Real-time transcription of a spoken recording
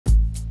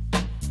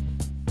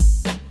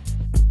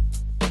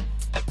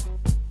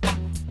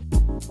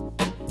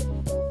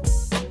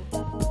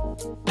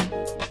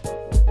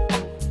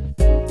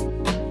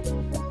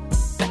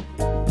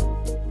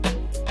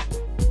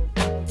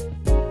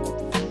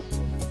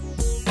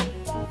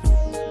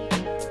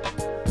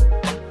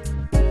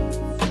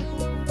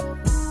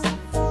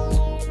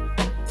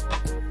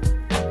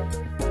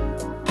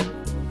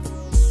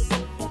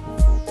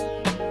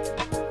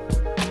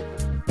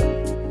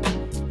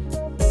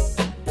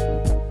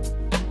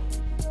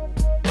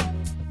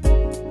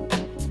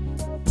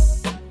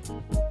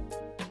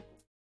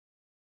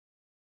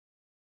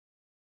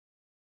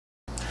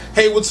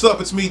Hey, what's up?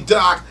 It's me,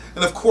 Doc,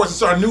 and of course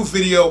it's our new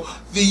video,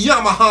 the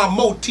Yamaha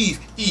Motif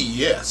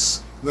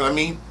ES. You know what I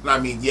mean? And I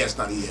mean yes,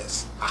 not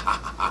ES.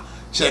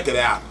 Check it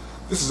out.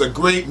 This is a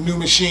great new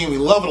machine. We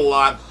love it a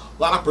lot.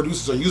 A lot of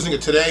producers are using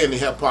it today in the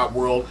hip-hop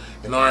world,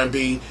 in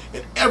R&B,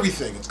 and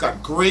everything. It's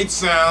got great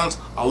sounds,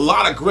 a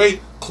lot of great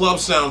club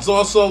sounds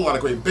also, a lot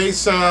of great bass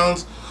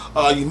sounds,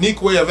 a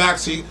unique way of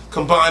actually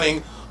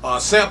combining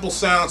sample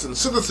sounds and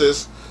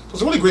synthesis. So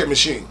it's a really great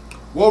machine.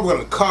 Well, we're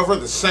going to cover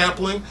the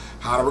sampling,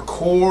 how to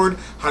record,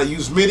 how to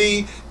use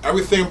MIDI,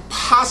 everything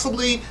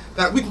possibly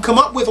that we can come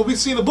up with what we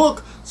see in the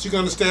book so you can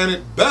understand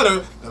it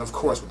better than, of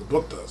course, what the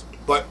book does.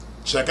 But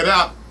check it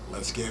out.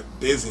 Let's get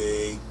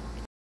busy.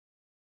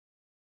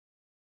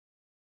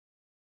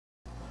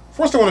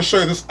 First, I want to show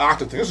you this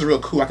octave thing. This is real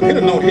cool. I can hit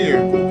a note here.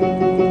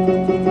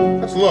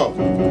 That's low.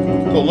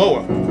 Go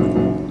lower.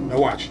 Now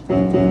watch.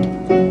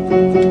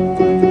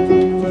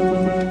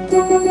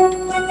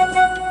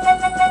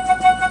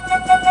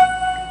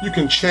 You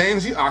can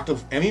change the octave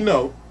of any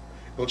note.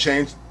 It'll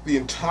change the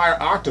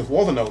entire octave of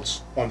all the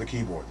notes on the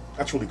keyboard.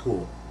 That's really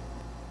cool.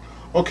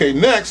 Okay,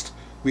 next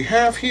we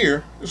have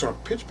here, this is our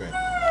pitch bend.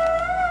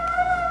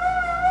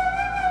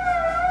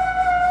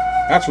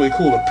 That's really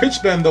cool. To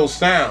pitch bend those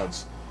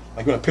sounds.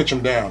 I'm going to pitch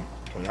them down.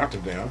 An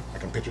octave down. I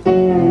can pitch it.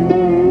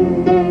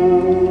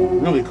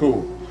 Really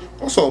cool.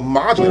 Also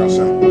modulate our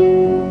sound.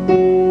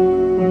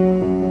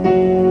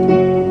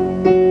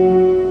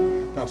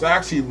 Now it's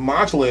actually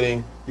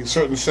modulating these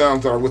certain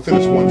sounds that are within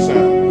this one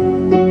sound.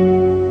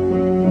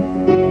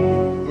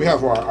 We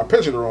have our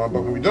arpeggiator on,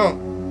 but when we don't,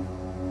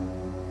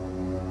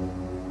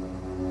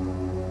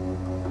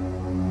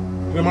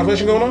 is there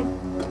modulation going on?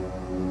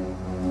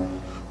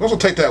 We also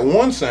take that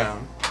one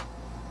sound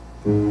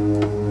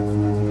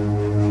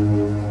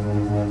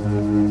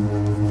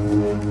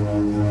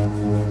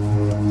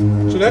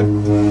that.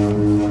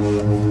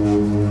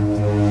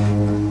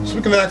 So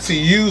we can actually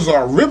use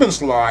our ribbon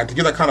slide to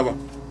get that kind of a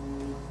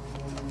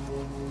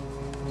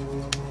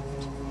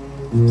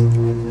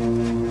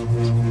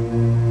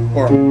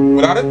or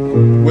without it,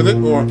 with it,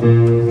 or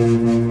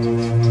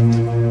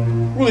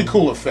really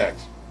cool effect.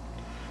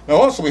 Now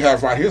also we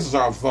have right here, this is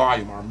our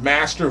volume, our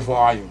master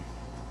volume.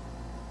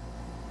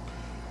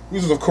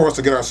 This is of course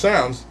to get our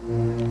sounds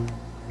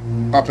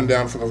up and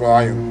down for the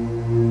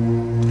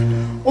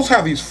volume. We also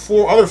have these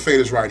four other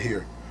faders right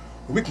here.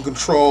 We can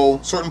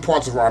control certain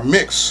parts of our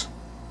mix.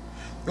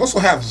 We also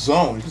have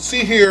zones. You can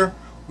see here,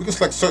 we can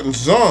select certain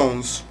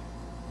zones.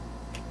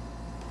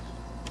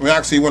 We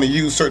actually want to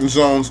use certain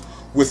zones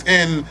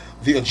within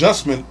the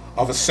adjustment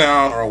of a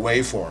sound or a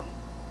waveform.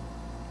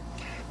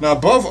 Now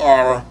above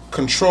our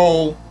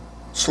control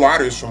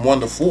sliders from 1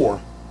 to 4,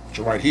 which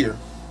are right here,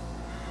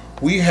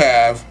 we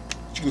have,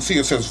 as you can see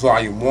it says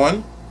volume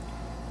 1,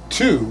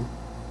 2,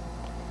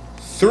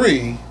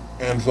 3,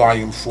 and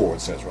volume 4,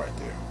 it says right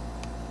there.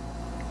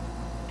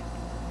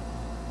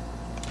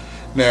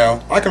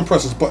 Now, I can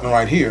press this button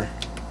right here,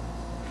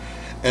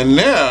 and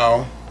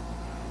now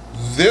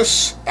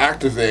this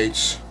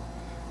activates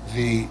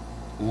the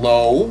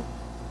low,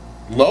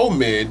 low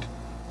mid,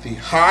 the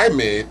high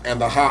mid, and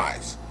the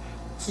highs.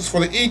 This is for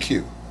the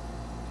EQ.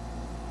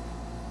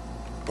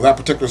 For that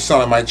particular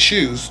sound I might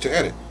choose to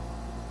edit.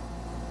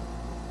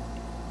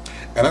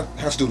 And that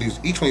has to do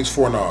with each one of these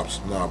four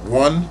knobs. Knob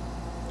 1,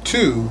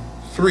 2,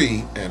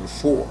 3, and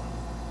 4.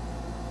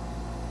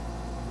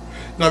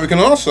 Now we can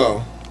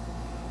also,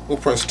 we'll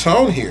press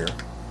tone here.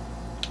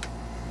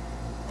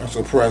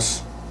 Also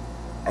press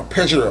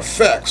arpeggiator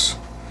effects,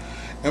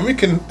 and we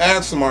can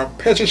add some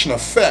arpeggiation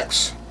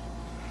effects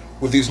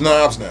with these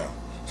knobs now.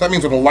 So that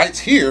means when the lights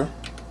here,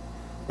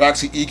 we're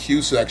actually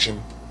EQ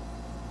section,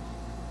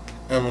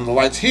 and when the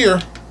lights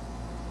here,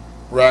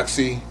 we're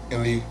actually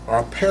in the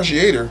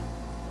arpeggiator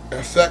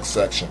effects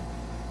section.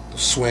 The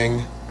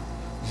swing,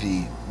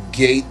 the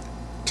gate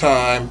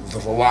time, the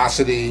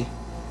velocity.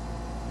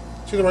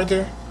 See that right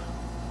there?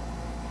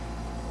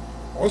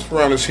 All those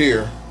parameters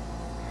here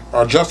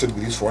are adjusted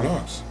with these four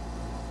knobs.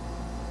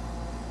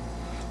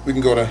 We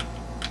can go to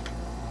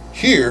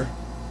here.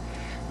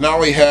 Now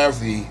we have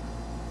the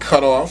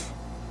cutoff,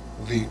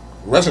 the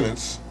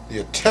resonance, the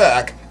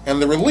attack,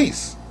 and the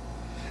release.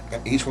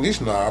 And each one of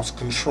these knobs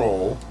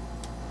control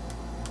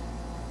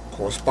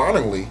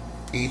correspondingly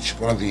each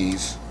one of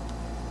these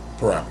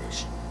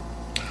parameters.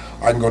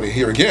 I can go to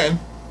here again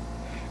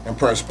and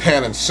press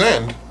pan and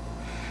send,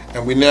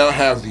 and we now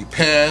have the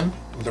pan,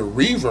 the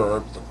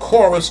reverb, the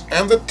chorus,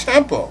 and the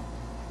tempo.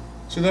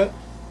 See that?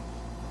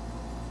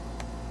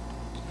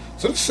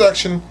 So this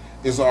section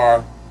is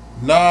our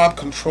knob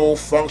control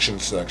function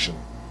section.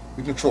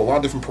 We control a lot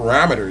of different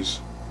parameters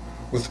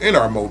within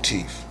our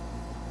motif.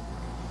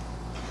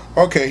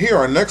 Okay, here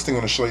our next thing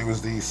I'm going to show you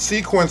is the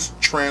sequence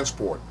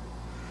transport.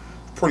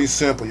 Pretty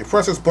simple. You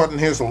press this button,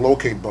 here's the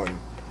locate button.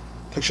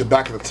 Takes you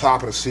back to the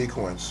top of the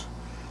sequence.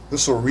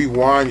 This will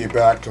rewind you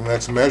back to the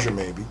next measure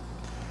maybe.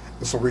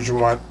 This will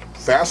rewind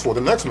fast forward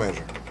to the next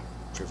measure.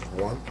 So it's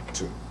 1,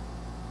 2.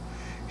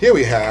 Here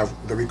we have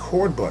the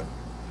record button.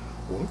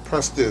 We'll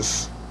press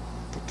this,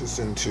 put this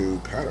into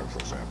pattern for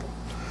example.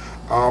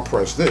 I'll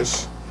press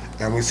this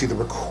and we see the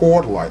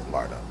record light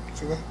light up.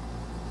 See that?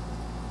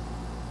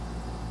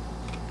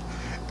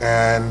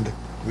 And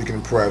we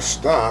can press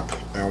stop,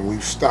 and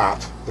we've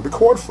stopped the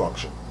record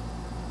function.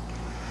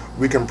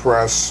 We can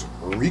press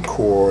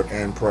record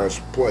and press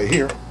play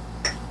here,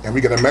 and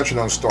we get a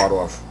metronome start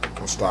off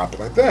and stop it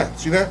like that.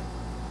 See that?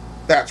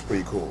 That's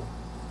pretty cool.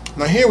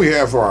 Now here we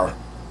have our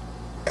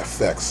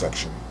effects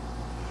section.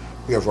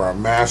 We have our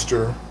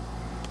master,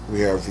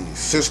 we have the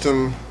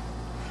system,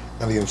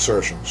 and the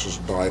insertion. This is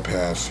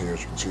bypass here,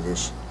 as you can see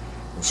this.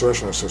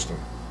 Insertion and system.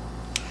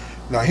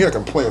 Now here I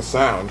can play a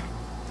sound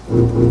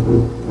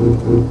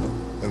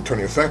and turn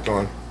the effect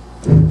on,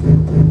 and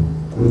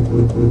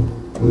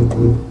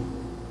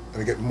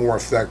we get more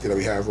effect that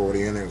we have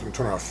already in there. So we can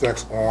turn our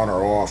effects on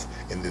or off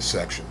in this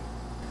section.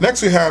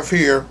 Next we have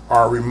here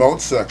our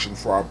remote section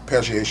for our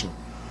arpeggiation,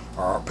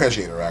 our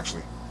arpeggiator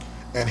actually.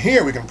 And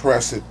here we can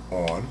press it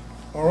on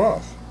or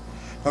off.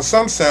 Now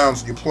some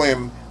sounds, you play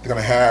them, they're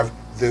going to have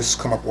this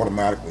come up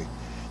automatically.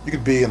 You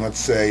could be in, let's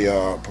say,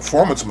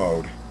 performance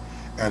mode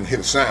and hit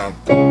a sound.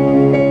 I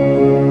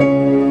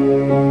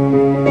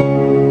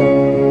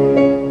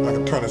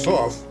can turn this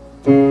off,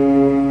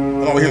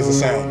 and over here's the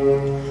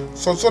sound.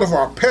 So it sort of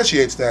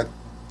arpeggiates that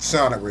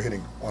sound that we're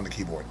hitting on the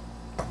keyboard.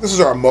 This is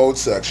our mode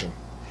section.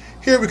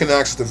 Here we can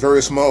access the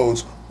various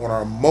modes on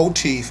our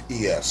Motif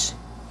ES.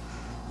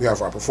 We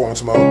have our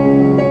performance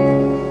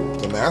mode,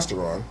 the master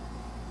on.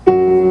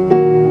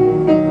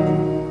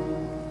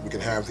 We can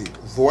have the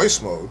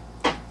voice mode.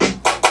 We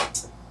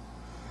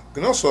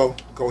can also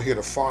go here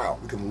to file.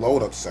 We can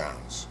load up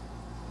sounds.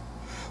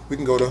 We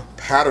can go to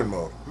pattern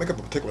mode, make up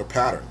a particular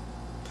pattern.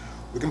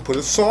 We can put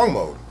a song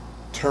mode,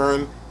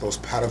 turn those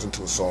patterns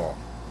into a song.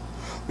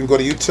 We can go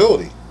to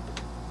utility.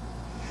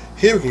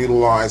 Here we can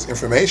utilize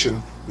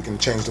information. We can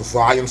change the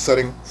volume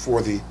setting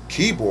for the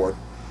keyboard.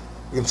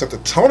 We can set the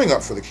toning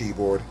up for the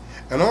keyboard,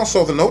 and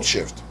also the note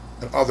shift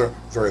and other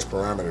various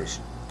parameters.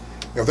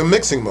 We have the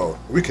mixing mode.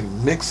 We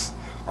can mix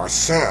our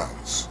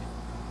sounds.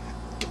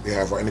 We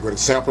have our integrated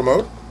sampler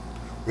mode.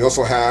 We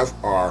also have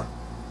our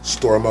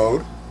store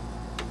mode.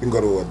 We can go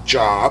to a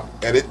job,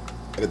 edit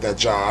that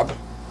job.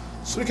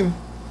 So we can,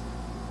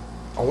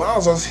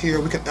 allows us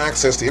here, we can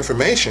access the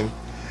information,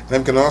 and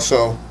then we can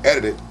also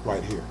edit it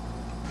right here.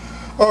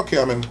 Okay,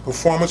 I'm in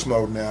performance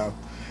mode now.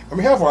 And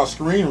we have our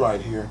screen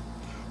right here.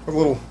 We have a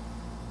little,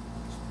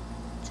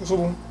 this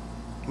little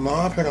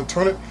knob. I can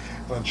turn it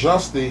and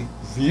adjust the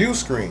view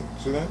screen.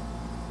 See that?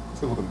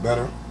 It's a little bit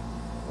better.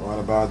 Right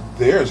about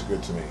there is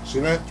good to me.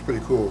 See that? It's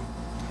pretty cool.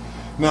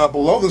 Now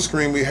below the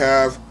screen we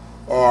have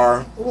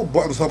our little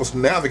buttons to help us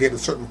navigate to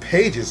certain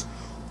pages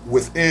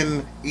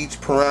within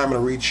each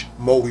parameter, each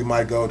mode we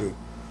might go to.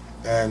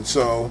 And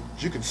so,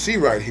 as you can see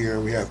right here,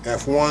 we have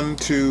F1,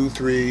 2,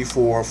 3,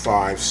 4,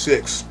 5,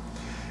 6.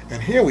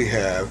 And here we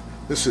have,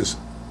 this is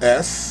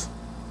S,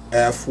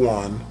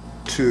 F1,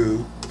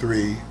 2,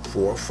 3,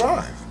 4,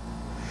 5.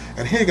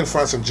 And here you can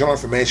find some general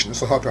information. This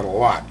will help you out a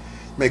lot.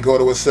 You may go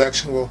to a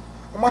section, well,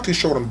 I'm not too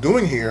sure what I'm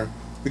doing here.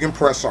 We can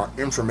press our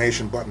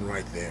information button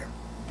right there.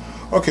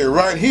 Okay,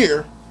 right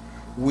here,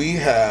 we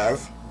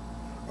have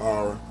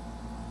our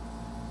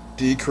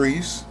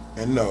decrease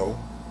and no,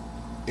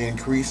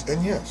 increase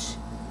and yes.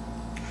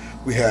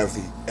 We have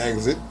the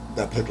exit,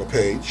 that particular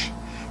page.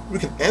 We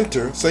can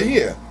enter, say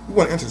yeah, we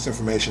want to enter this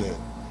information in.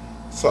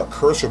 It's our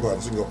cursor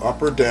buttons. We can go up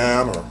or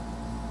down or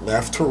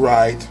left to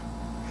right.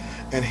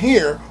 And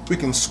here we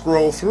can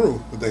scroll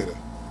through the data.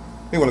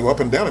 We want to go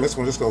up and down, and this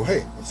one just go,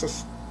 hey, let's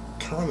just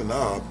turn the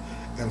knob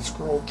and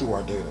scroll through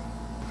our data.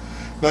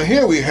 Now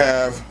here we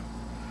have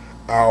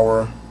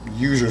our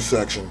user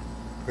section.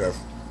 We have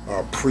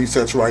our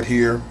presets right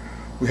here.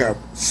 We have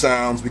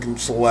sounds we can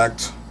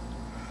select.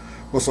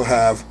 We also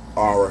have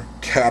our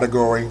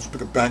category. Let's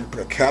pick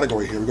a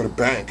category here. We go to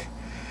bank,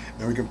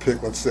 and we can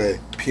pick, let's say,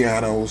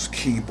 pianos,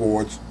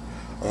 keyboards.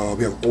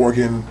 We have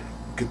organ,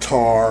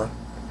 guitar.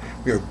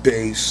 We have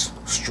bass,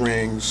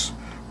 strings,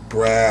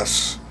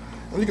 brass.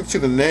 And you can see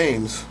the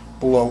names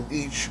below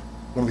each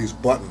one of these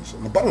buttons.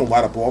 And the button will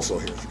light up also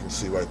here, as you can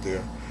see right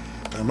there.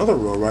 And another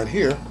row right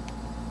here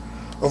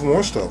of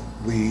more stuff.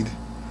 Lead.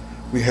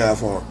 We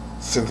have our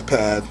synth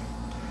pad.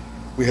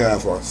 We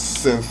have our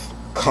synth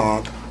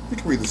comp. You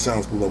can read the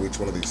sounds below each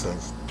one of these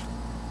things.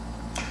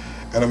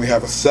 And then we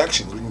have a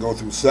section. We can go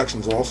through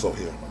sections also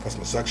here. I press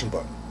my section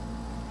button.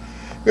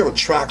 We have a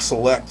track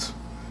select.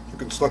 You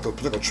can select a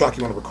particular track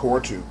you want to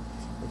record to.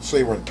 Let's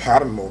say we're in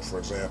pattern mode, for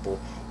example.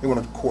 We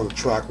want to record the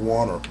track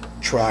 1 or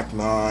track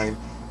 9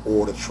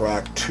 or the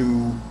track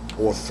 2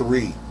 or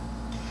 3.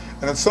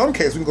 And in some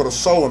cases, we can go to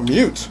solo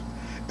mute,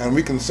 and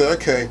we can say,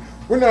 okay,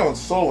 we're now in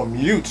solo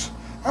mute.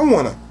 I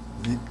want to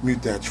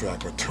mute that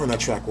track or turn that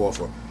track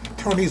off or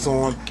turn these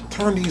on,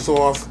 turn these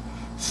off.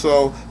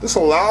 So this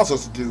allows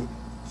us to do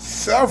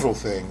several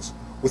things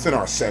within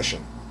our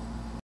session.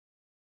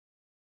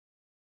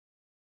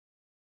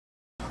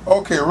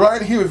 Okay,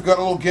 right here we've got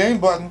a little gain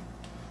button.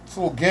 This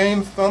little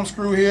gain thumb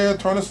screw here,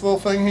 turn this little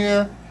thing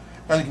here,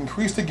 and you can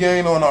increase the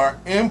gain on our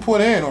input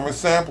in when we're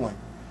sampling.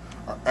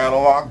 Our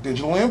analog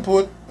digital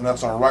input, and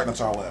that's our right and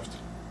that's our left.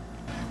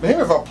 Now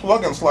here are our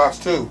plug-in slots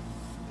too.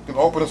 We can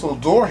open this little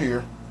door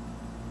here,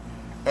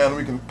 and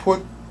we can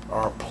put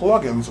our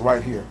plugins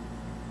right here.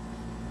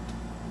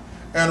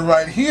 And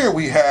right here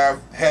we have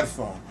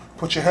headphone.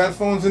 Put your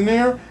headphones in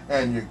there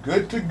and you're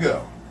good to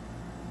go.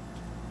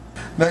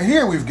 Now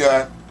here we've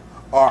got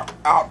our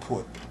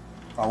output,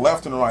 our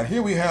left and right.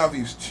 Here we have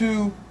these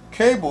two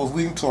cables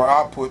leading to our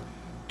output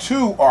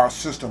to our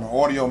system,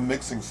 our audio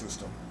mixing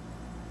system,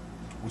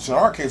 which in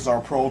our case is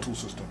our Pro Tools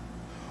system.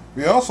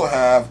 We also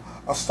have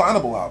a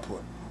signable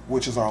output,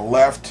 which is our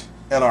left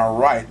and our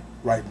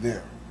right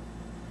there.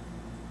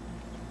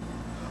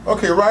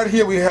 Okay, right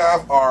here we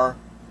have our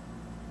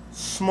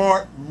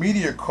smart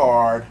media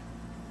card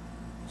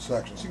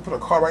section. So you can put a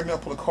card right now,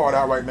 pull a card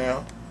out right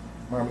now.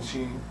 My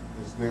machine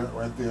is there,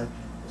 right there.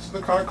 This is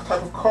the kind of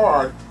type of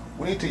card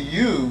we need to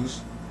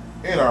use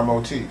in our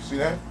Motif. See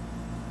that?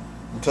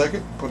 You take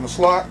it, put it in the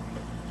slot.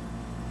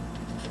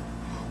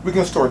 We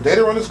can store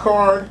data on this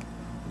card.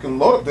 We can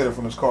load up data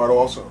from this card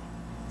also.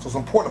 So it's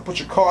important to put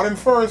your card in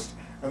first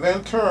and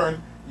then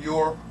turn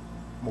your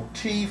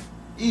Motif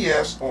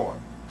ES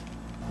on.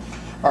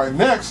 Alright,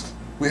 next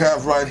we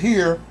have right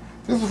here,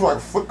 this is like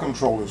foot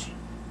controllers.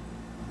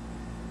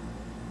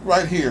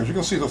 Right here, as you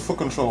can see the foot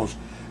controllers.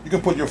 You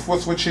can put your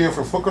foot switch here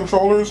for foot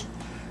controllers,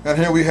 and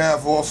here we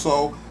have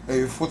also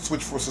a foot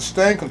switch for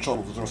sustain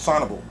controllers that are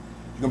assignable.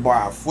 You can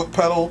buy a foot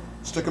pedal,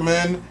 stick them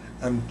in,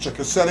 and check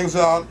your settings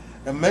out,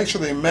 and make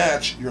sure they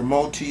match your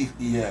Motif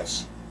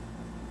ES.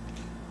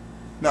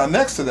 Now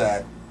next to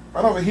that,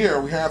 right over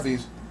here, we have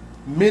these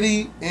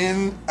MIDI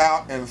in,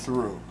 out, and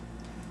through.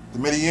 The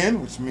MIDI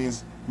in, which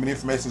means MIDI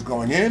information is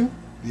going in,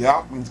 the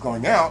out means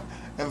going out,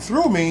 and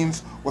through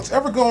means what's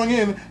ever going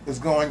in is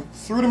going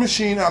through the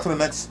machine out to the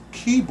next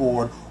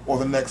keyboard or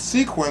the next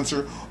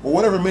sequencer or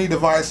whatever MIDI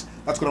device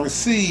that's going to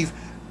receive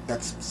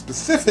that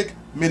specific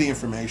MIDI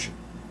information.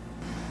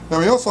 Now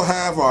we also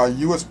have our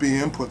USB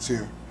inputs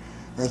here.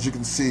 As you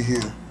can see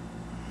here,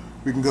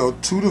 we can go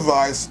to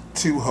device,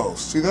 to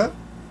host. See that?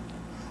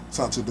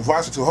 So to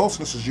device or to host,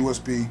 this is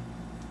USB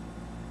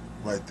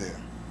right there.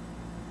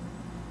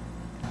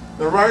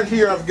 Now right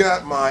here I've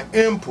got my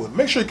input.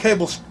 Make sure your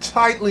cable's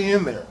tightly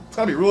in there. It's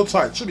got to be real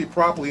tight. It should be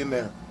properly in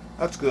there.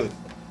 That's good.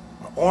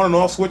 My on and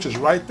off switch is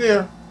right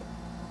there.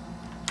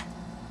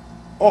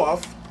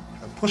 Off.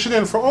 And push it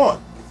in for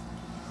on.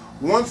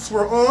 Once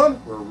we're on,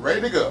 we're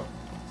ready to go.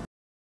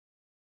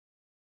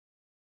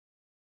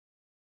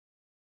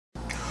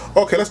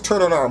 Okay, let's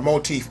turn on our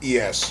Motif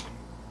ES.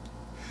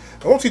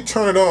 And once we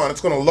turn it on, it's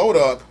going to load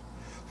up.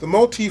 The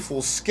Motif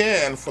will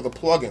scan for the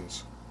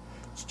plugins.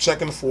 It's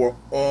checking for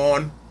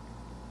on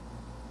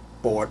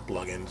board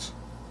plugins.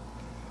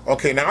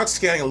 Okay, now it's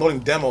scanning and loading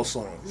demo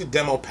songs. These are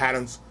demo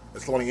patterns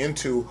that's loading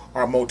into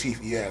our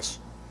Motif ES.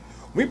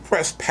 We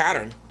press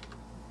pattern,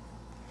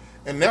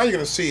 and now you're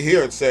going to see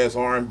here it says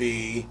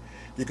R&B.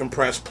 You can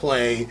press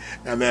play,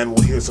 and then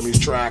we'll hear some of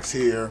these tracks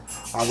here.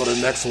 I'll go to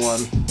the next one.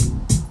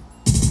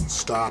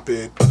 Stop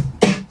it.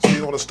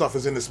 See, all the stuff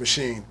is in this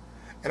machine.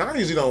 And I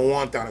usually don't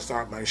want that to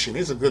start my machine.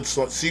 These are good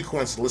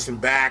sequence to listen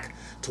back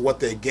to what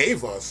they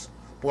gave us.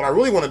 But what I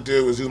really want to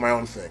do is do my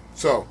own thing.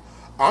 So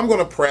I'm going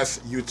to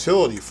press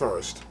utility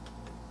first.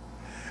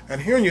 And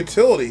here in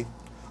utility,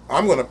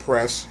 I'm going to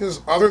press,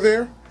 here's other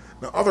there.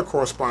 Now other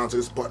corresponds to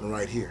this button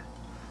right here.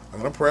 I'm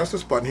going to press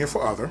this button here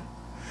for other.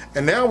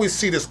 And now we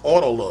see this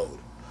auto load.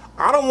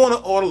 I don't want to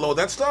auto load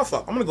that stuff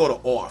up. I'm going to go to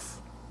off.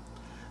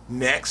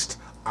 Next,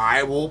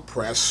 I will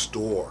press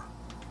store.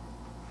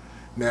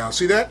 Now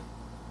see that?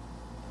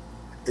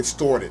 It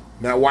stored it.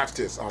 Now watch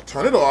this. I'll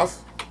turn it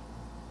off.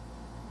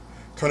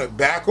 Turn it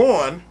back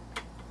on.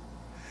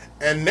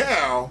 And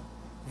now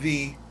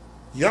the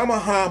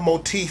Yamaha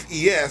Motif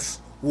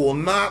ES will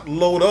not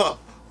load up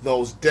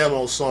those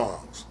demo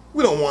songs.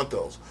 We don't want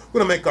those. We're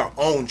going to make our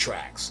own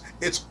tracks.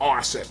 It's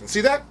our session.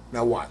 See that?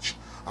 Now watch.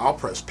 I'll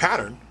press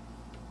pattern.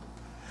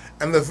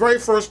 And the very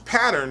first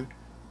pattern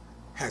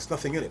has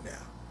nothing in it now.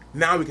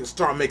 Now we can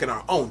start making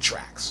our own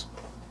tracks.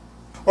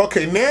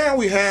 Okay, now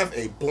we have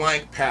a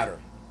blank pattern.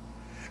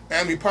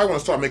 And we probably want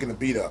to start making the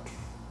beat up.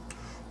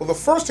 Well, the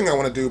first thing I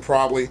want to do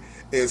probably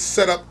is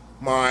set up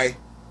my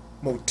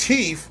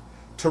Motif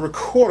to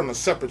record on a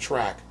separate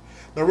track.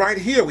 Now right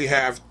here we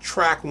have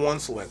track 1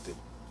 selected.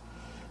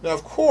 Now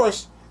of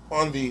course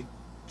on the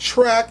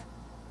track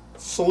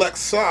select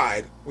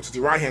side, which is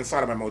the right hand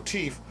side of my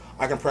Motif,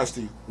 I can press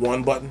the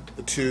 1 button,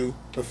 the 2,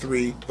 the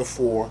 3, the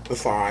 4, the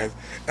 5,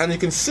 and you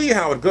can see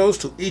how it goes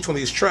to each one of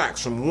these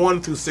tracks from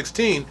 1 through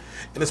 16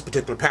 in this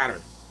particular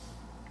pattern.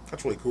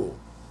 That's really cool.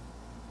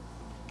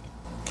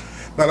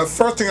 Now the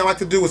first thing I like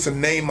to do is to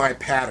name my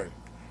pattern.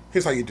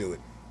 Here's how you do it.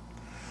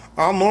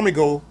 I'll normally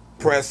go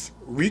press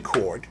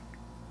record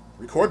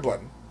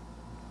button,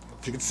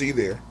 as you can see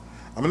there.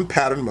 I'm in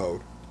pattern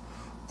mode.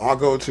 I'll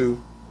go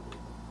to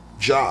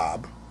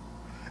job,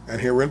 and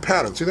here we're in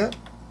pattern. See that?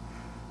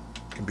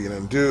 It can be an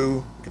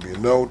undo, it can be a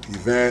note,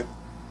 event,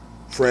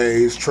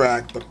 phrase,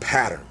 track, but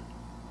pattern.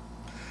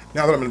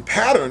 Now that I'm in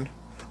pattern,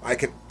 I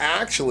can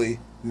actually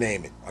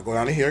name it. I'll go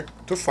down to here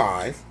to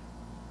 5.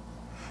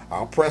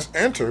 I'll press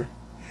enter,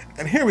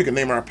 and here we can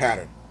name our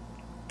pattern.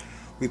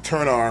 we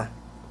turn our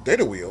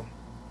data wheel,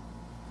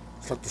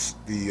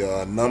 select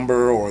the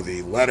number or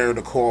the letter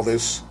to call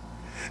this,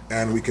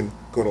 and we can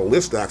go to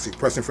list, actually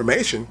press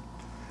information,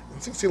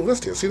 and see the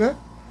list here. See that?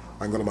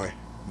 I can go to my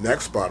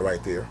next spot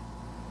right there,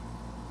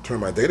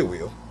 turn my data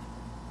wheel,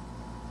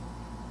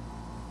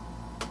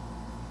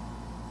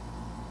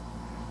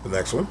 the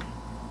next one,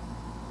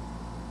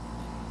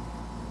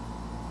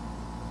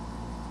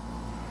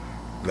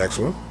 next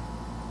one,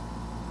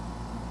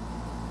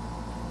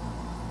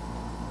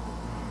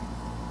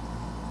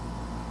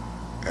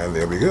 and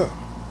there we go.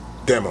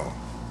 Demo.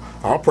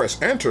 I'll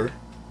press enter,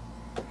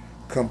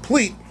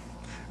 complete,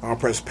 I'll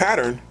press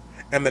pattern,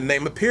 and the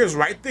name appears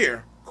right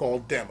there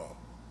called demo.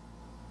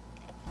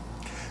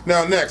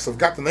 Now next, I've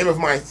got the name of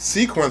my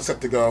sequence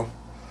set to go.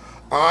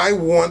 I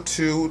want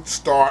to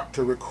start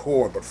to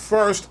record, but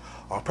first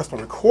I'll press my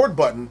record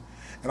button,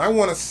 and I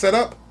want to set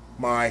up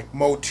my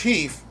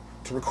motif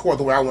to record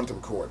the way I want it to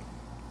record.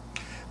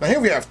 Now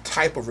here we have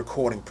type of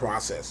recording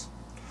process.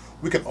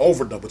 We can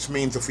overdub, which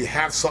means if we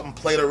have something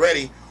played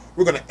already,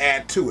 we're going to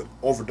add to it,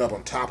 overdub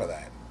on top of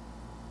that.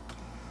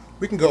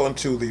 We can go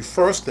into the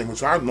first thing,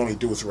 which I normally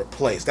do, is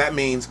replace. That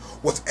means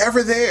what's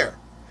ever there.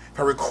 If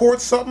I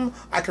record something,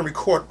 I can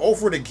record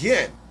over it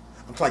again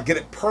until I get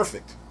it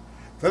perfect.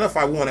 Then if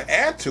I want to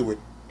add to it,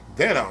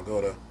 then I'll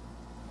go to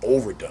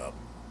overdub.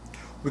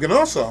 We can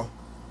also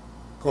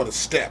go to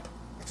step.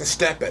 It's a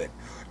step edit.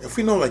 If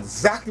we know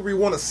exactly where we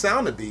want the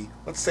sound to be,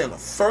 let's say on the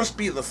first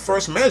beat of the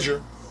first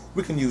measure,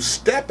 we can use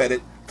step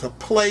edit to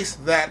place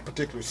that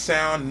particular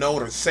sound,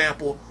 note, or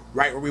sample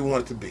right where we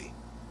want it to be.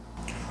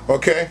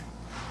 Okay,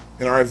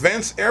 in our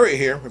events area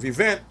here, with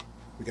event,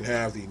 we can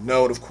have the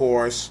note, of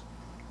course,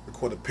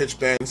 record the pitch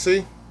bend,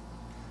 see?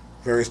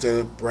 Various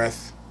data,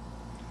 breath.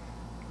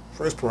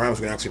 First parameters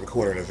we can actually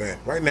record an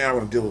event. Right now, we're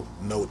going to deal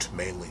with note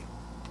mainly,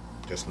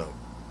 just note.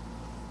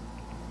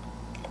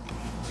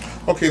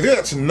 Okay,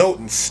 that's note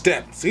and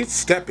step. See, it's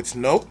step, it's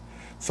note.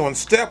 So in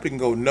step, we can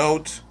go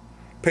note,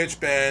 pitch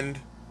bend.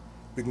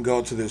 We can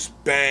go to this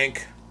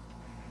bank,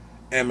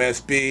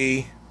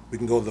 MSB. We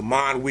can go to the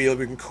mod wheel.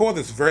 We can call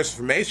this various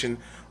information,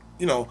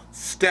 you know,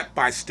 step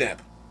by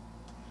step.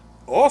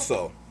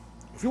 Also,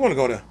 if you want to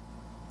go to,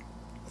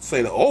 let's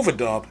say, the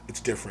overdub, it's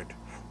different.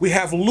 We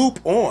have loop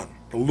on.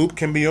 The loop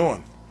can be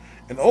on.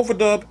 In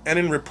overdub and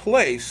in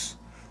replace,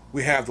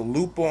 we have the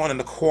loop on and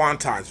the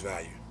quantized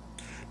value.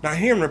 Now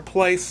here in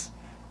replace,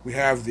 we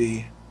have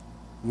the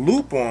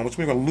loop on, which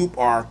means we're going to loop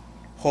our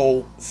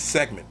whole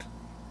segment.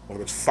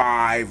 Whether it's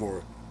 5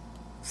 or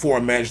 4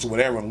 measures or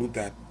whatever, and loop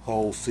that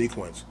whole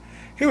sequence.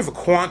 Here we have a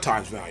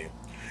quantized value.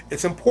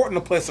 It's important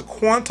to place a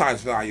quantized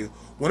value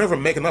whenever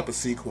making up a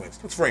sequence.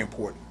 That's very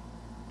important.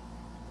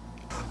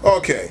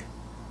 Okay,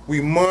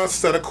 we must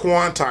set a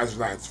quantized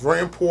value. It's very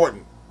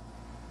important.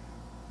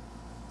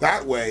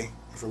 That way,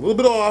 if we're a little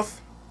bit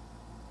off,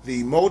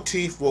 the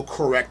motif will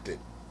correct it.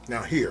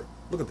 Now here,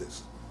 look at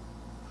this.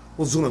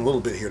 We'll zoom in a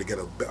little bit here to get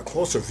a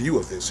closer view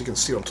of this so you can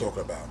see what I'm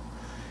talking about.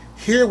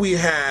 Here we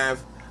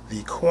have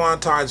the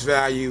quantized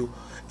value,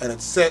 and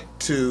it's set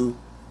to,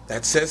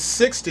 that says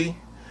 60,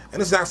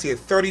 and it's actually a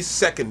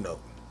 30-second note.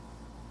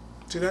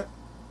 See that?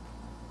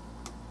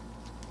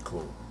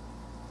 Cool.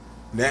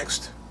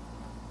 Next,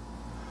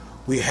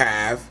 we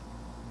have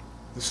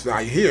this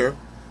value here.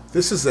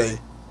 This is a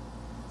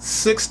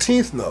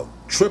 16th note,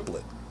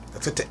 triplet.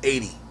 That's set to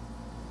 80.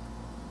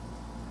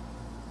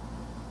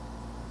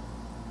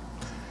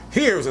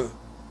 Here's a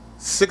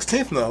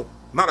 16th note,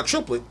 not a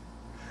triplet,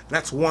 and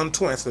that's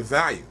 120, that's the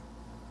value.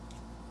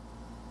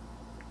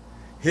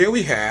 Here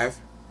we have,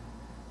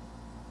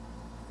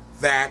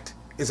 that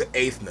is an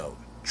 8th note,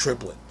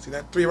 triplet. See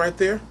that 3 right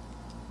there?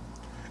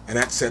 And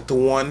that's set to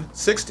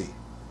 160.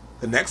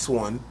 The next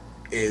one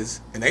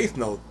is an 8th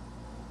note,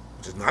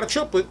 which is not a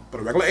triplet, but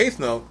a regular 8th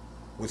note,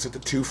 which is set to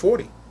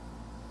 240.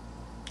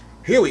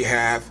 Here we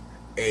have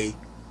a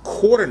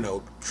quarter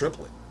note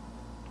triplet.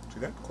 See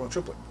that? Quarter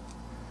triplet.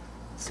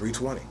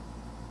 320. Here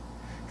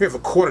we have a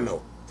quarter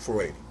note,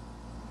 480.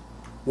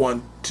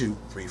 1, 2,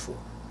 3, 4.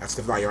 That's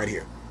the value right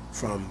here.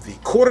 From the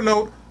quarter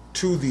note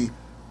to the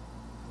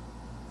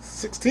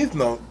 16th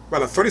note,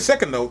 rather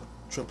 32nd note,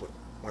 triplet.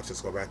 Watch this,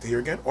 go back to here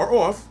again, or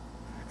off.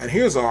 And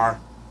here's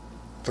our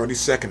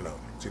 32nd note.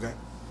 See that?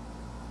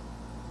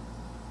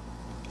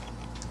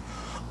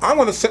 I'm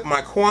going to set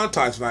my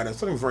quantized value,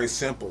 something very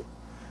simple,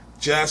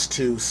 just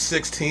to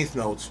 16th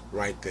notes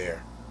right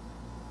there.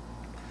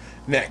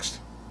 Next,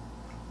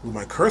 move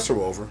my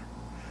cursor over.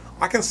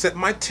 I can set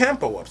my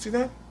tempo up. See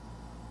that?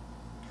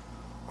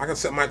 I can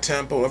set my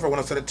tempo. If I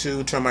want to set it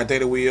to, turn my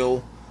data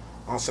wheel,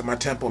 I'll set my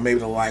tempo maybe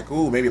to like,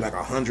 maybe like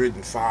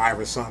 105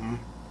 or something.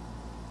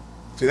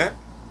 See that?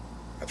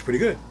 That's pretty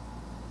good.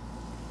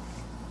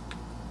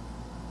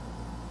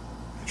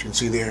 As you can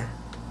see there,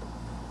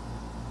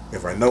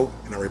 if I note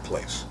and I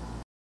replace.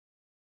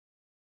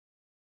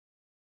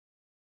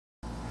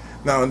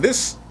 Now in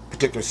this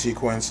particular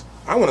sequence,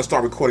 I want to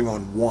start recording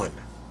on 1.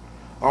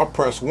 I'll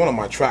press 1 on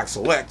my track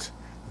select.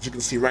 As you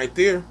can see right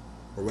there,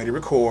 we're ready to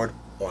record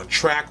on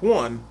track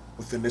 1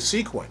 within this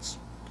sequence.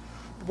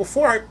 But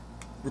before I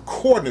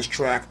recording this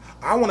track,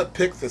 I want to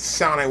pick the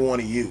sound I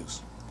want to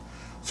use.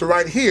 So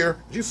right here,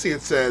 as you see,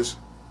 it says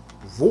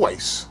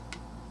voice.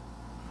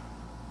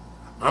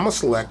 I'm going to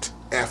select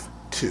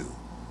F2.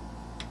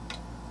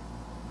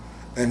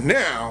 And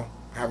now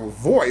I have a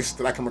voice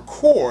that I can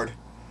record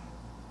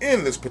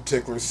in this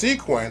particular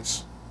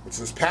sequence, which is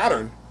this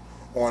pattern,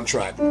 on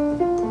track.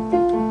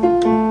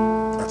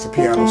 That's a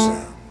piano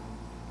sound.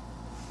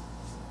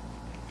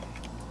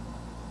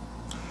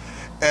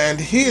 And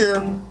here,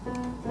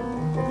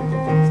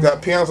 we've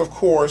got pianos, of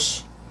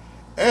course,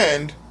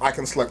 and I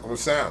can select other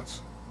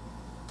sounds.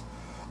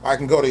 I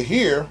can go to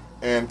here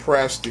and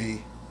press the,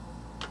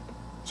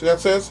 see that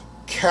says?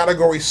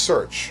 Category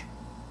search.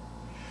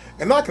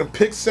 And now I can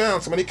pick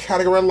sounds from any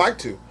category I'd like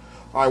to.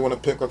 I want to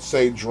pick, let's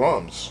say,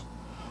 drums.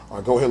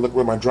 I'll go ahead and look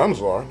where my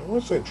drums are.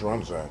 Where's the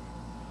drums at?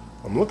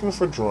 I'm looking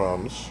for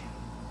drums.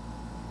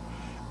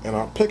 And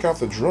I'll pick out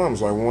the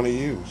drums I want to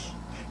use.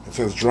 It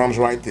says drums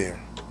right there.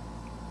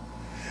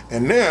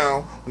 And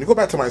now, when you go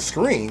back to my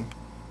screen,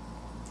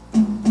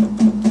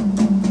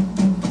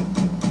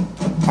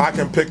 I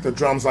can pick the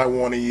drums I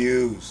want to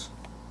use.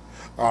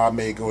 I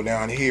may go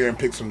down here and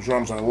pick some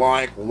drums I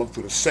like. We'll look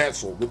through the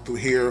sets. We'll look through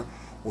here.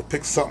 We'll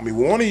pick something we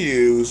want to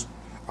use.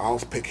 I'll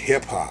pick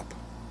hip hop.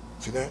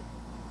 See that?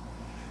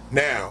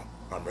 Now,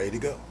 I'm ready to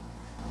go.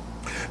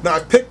 Now,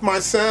 I picked my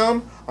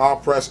sound. I'll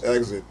press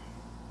exit.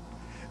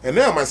 And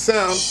now my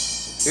sound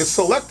is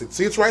selected.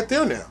 See, it's right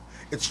there now.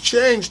 It's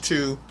changed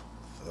to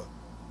the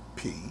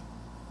P.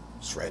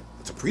 It's right.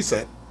 It's a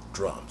preset.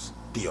 Drums.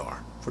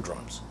 DR for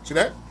drums. See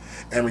that?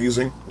 And we're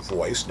using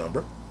voice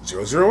number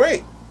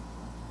 008.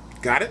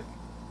 Got it?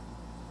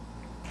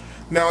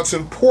 Now, it's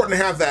important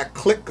to have that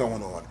click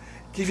going on.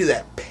 Give you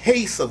that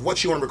pace of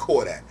what you want to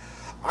record at.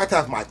 I have to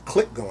have my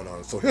click going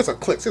on. So here's a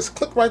click. See this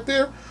click right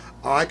there?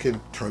 I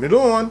can turn it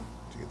on.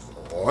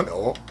 On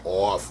or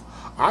off.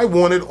 I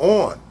want it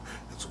on.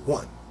 It's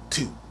 1,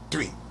 2,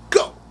 3,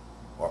 go.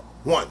 Or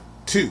 1,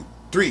 2,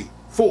 3,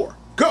 4,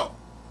 go.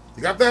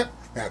 You got that?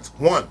 That's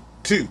 1,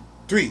 2,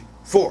 3,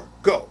 4,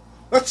 go.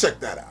 Let's check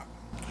that out.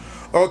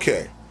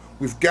 Okay,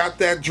 we've got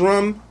that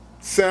drum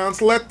sound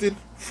selected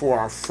for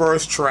our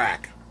first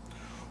track.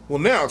 Well,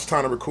 now it's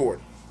time to record.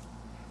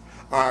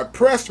 I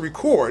press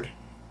record,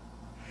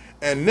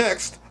 and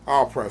next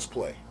I'll press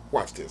play.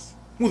 Watch this.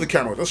 Move the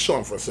camera. Let's show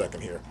them for a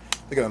second here.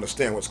 They can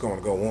understand what's going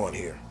to go on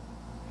here.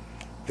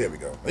 There we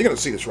go. You're going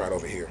to see this right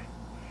over here.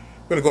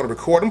 We're going to go to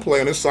record and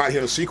play on this side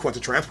here, the sequence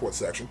and transport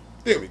section.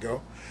 There we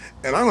go.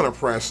 And I'm going to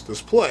press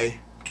this play.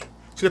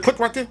 See the click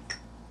right there?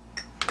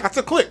 That's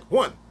a click.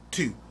 1,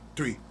 2,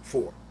 3,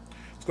 4.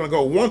 It's going to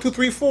go 1, 2,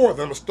 3, 4. Then I'm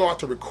going to start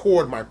to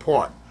record my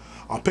part.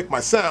 I'll pick my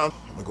sound.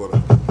 I'm going to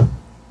go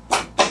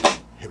to,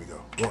 here we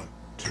go. 1,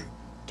 2,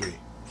 3,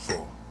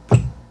 4.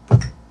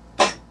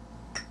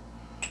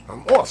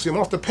 I'm off. See, I'm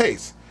off the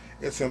pace.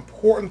 It's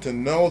important to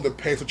know the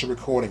pace that you're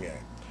recording at.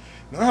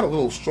 Now, I had a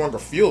little stronger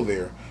feel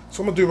there.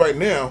 So what I'm going to do right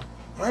now,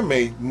 I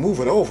may move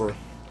it over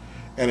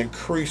and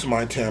increase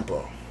my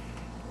tempo.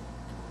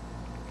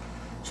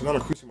 So now I'm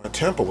increasing my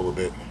tempo a little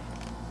bit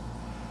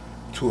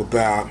to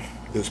about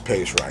this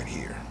pace right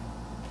here.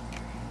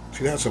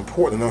 See, that's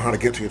important to know how to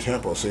get to your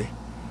tempo, see?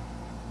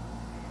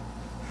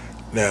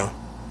 Now,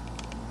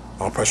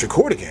 I'll press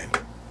record again.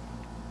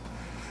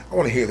 I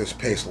want to hear this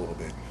pace a little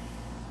bit.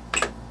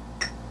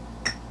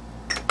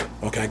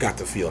 Okay, I got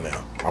the feel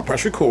now. I'll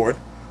press record.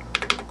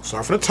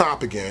 Start from the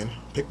top again.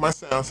 Pick my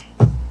sounds.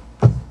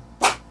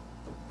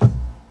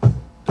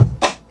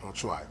 I'll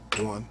try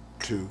it. 1,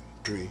 2,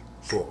 3,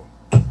 4.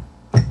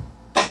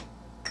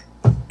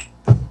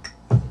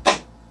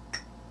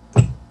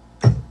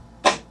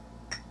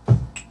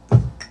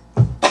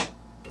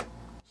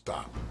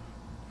 Stop.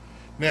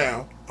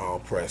 Now, I'll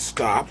press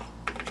stop.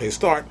 Okay,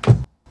 start.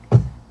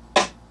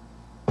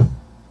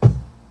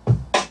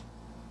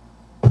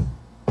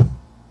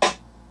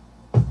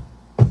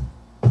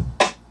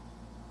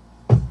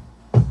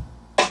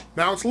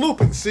 Now it's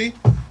looping, see?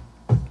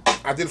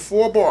 I did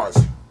 4 bars.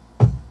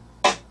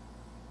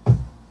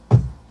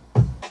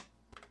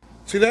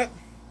 See that?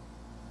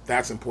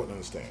 That's important to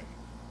understand.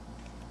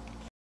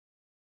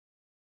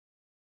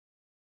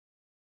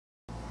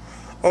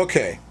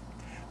 Okay,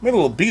 made a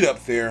little beat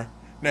up there.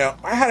 Now,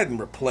 I had it in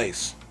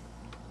replace.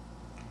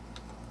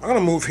 I'm going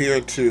to move here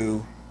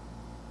to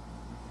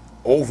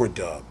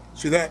overdub.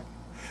 See that?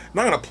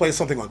 Now I'm going to play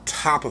something on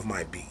top of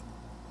my beat.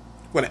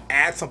 I'm going to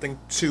add something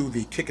to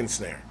the kick and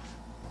snare.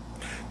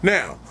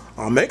 Now,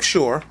 I'll make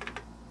sure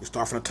you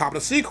start from the top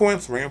of the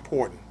sequence, very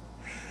important.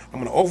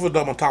 I'm going to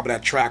overdub on top of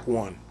that track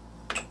 1.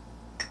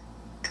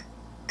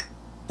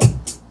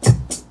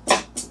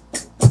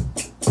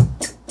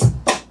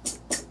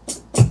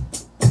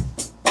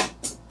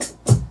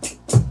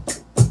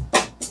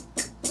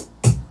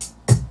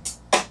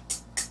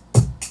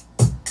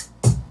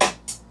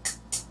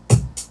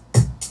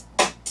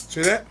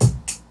 See that?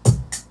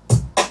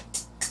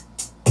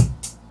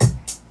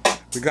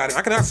 We got it.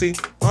 I can actually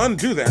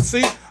undo that.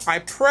 See, I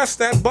press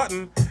that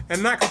button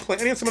and now I can play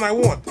any instrument I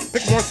want.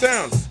 Pick more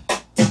sounds.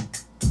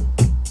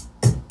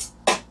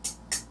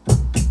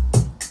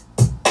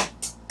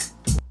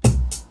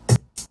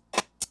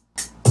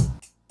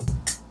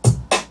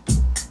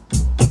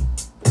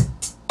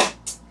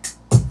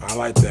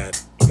 like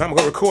that. Now I'm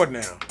going to record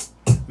now.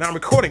 Now I'm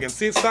recording and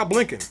see it stop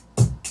blinking.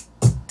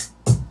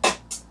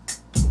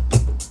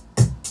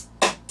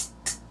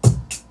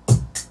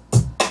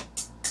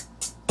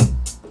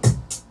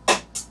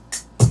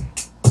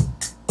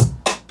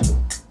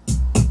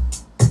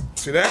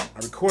 See that? I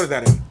recorded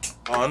that in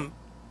on.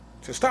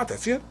 So stop that.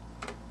 See it?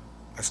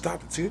 I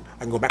stopped it. See it?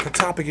 I can go back to the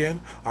top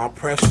again. I'll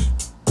press.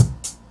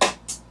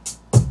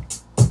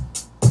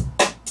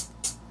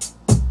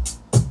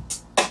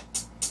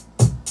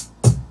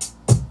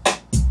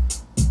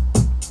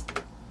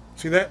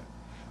 See that?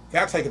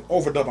 That's like an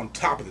overdub on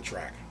top of the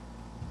track.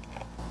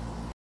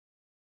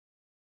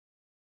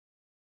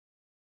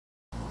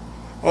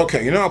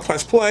 Okay, you know, I'll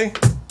press play.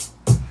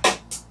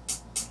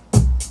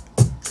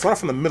 Start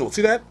from the middle.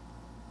 See that?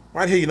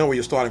 Right here, you know where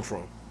you're starting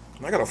from.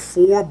 And I got a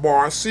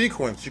 4-bar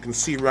sequence you can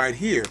see right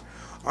here.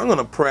 I'm going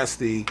to press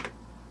the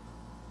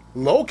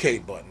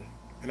locate button,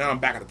 and now I'm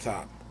back at the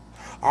top.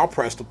 I'll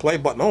press the play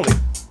button only.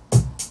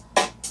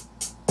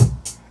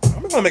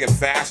 I'm going to make it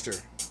faster.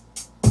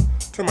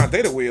 Turn my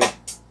data wheel.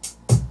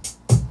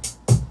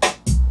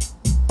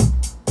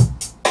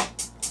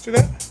 See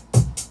that?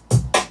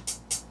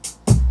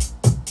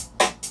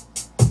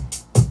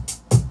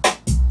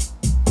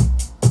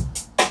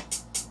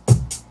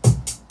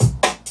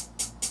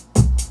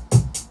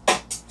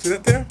 See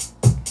that there?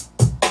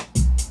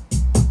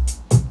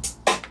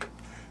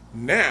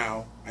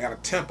 Now, I got a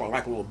tempo I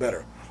like a little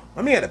better.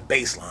 Let me add a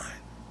bass line.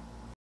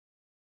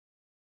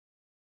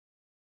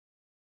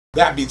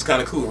 That beat's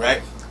kind of cool,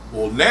 right?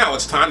 Well, now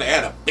it's time to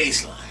add a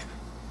bass line.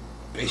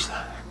 Bass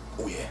line.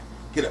 Oh yeah,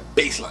 get a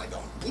bass line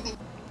going.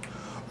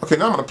 Okay,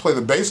 now I'm going to play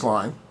the bass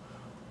line.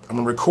 I'm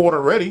going to record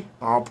already.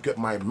 I'll get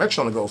my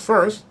metronome to go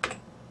first.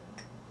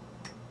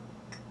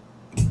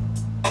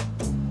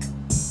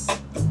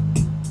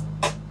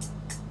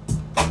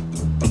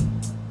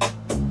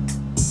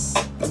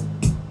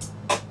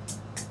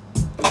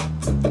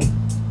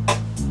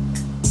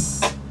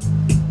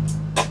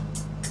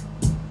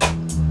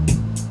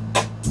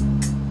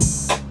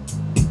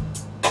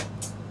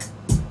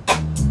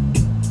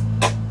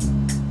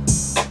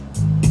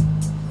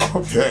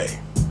 Okay.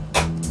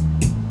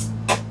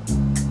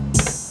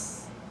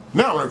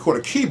 Now I'm going to record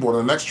a keyboard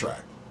on the next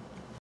track.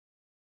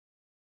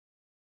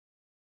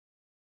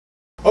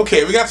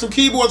 Okay, we got some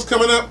keyboards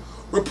coming up.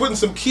 We're putting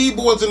some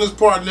keyboards in this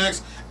part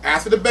next.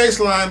 After the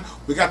bass line,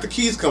 we got the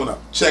keys coming up.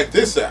 Check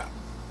this out.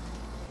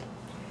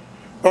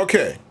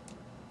 Okay,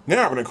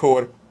 now I'm going to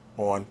record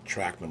on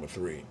track number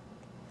 3.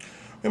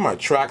 In my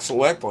track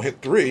select, I'll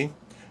hit 3.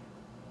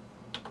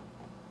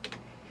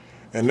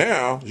 And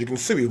now, as you can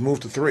see, we've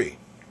moved to 3.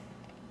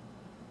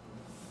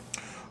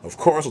 Of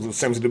course, we'll do the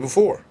same as we did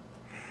before.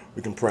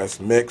 We can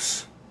press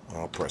mix,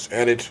 I'll press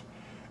edit,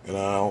 and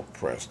I'll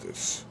press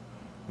this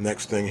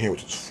next thing here,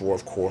 which is 4,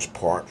 of course,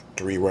 part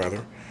 3 rather.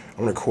 I'm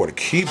going to record a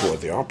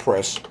keyboard there. I'll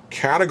press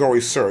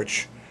category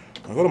search.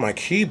 I'll go to my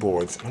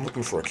keyboards. I'm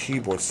looking for a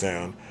keyboard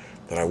sound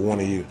that I want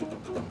to use.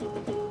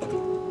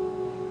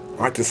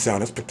 I like this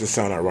sound. Let's pick this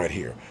sound out right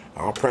here.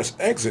 I'll press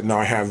exit. Now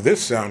I have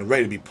this sound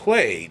ready to be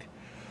played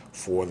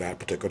for that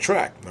particular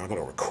track. Now I'm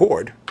going to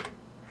record.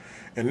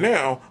 And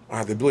now I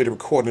have the ability to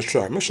record this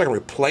track. Make sure I can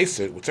replace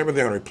it, whichever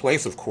they're going to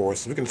replace, of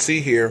course. We can see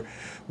here,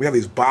 we have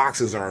these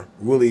boxes are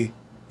really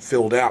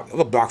filled out. The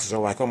other boxes are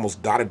like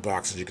almost dotted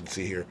boxes, you can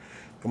see here.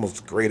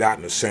 Almost grayed out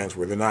in a sense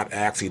where they're not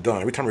actually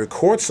done. Every time I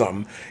record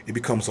something, it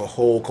becomes a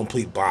whole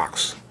complete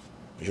box,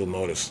 as you'll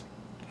notice.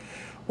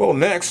 Well,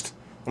 next,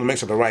 I'm going to make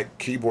sure the right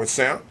keyboard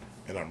sound,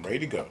 and I'm ready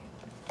to go.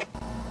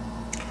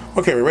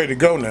 Okay, we're ready to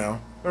go now.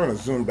 I'm going to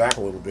zoom back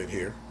a little bit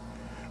here.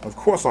 Of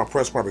course, I'll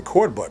press my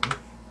record button.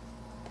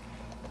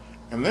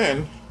 And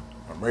then,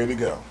 I'm ready to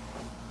go.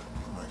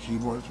 My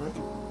keyboard is ready.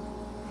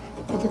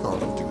 I think I'll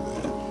do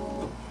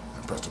that.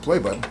 I press the play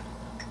button.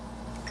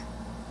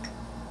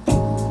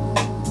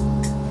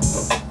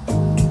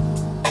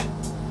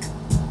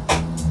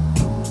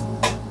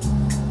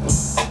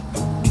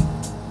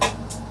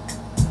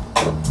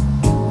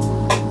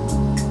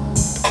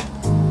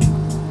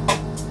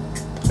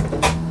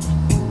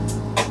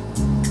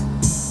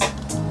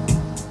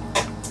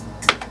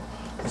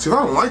 See, if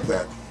I don't like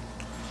that,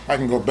 I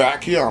can go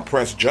back here, I'll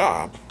press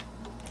job,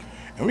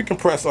 and we can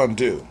press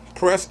undo.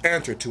 Press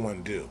enter to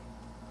undo.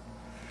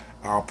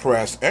 I'll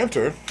press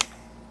enter,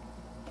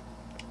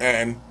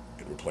 and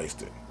it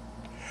replaced it.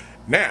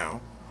 Now,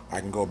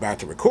 I can go back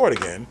to record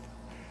again.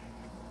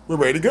 We're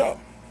ready to go.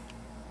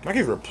 I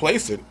can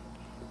replace it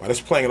by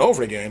just playing it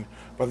over again,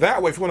 but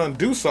that way, if you want to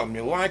undo something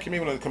you like, you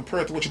may want to compare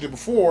it to what you did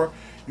before,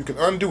 you can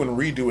undo and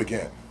redo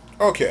again.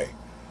 Okay,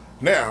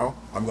 now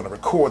I'm going to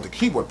record the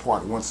keyboard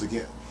part once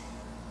again.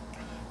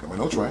 Got my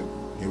notes right.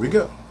 Here we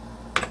go.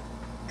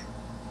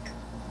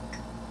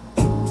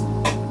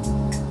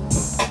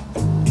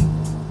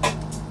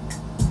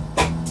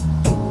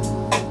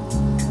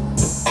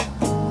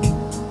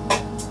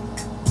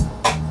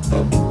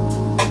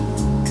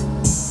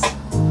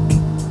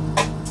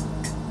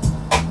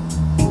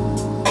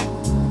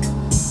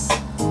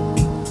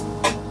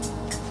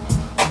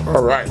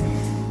 All right.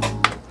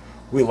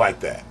 We like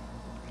that.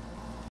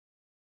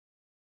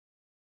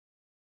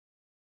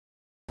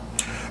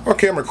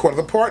 Okay, I'm recording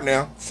the part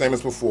now, same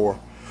as before.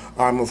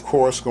 I'm of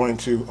course going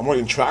to, I'm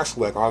already in track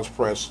select, I'll just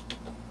press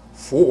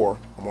 4.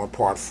 I'm on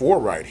part 4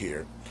 right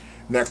here.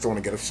 Next I want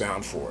to get a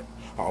sound for it.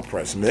 I'll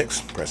press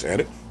mix, press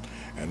edit,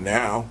 and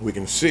now we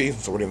can see,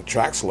 so we're in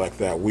track select,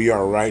 that we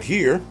are right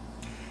here,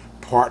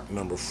 part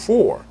number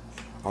 4.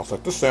 I'll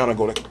select the sound and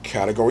go to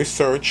category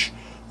search.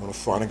 I'm going to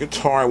find a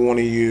guitar I want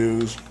to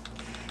use,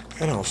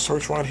 and I'll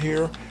search right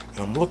here, and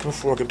I'm looking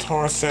for a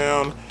guitar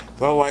sound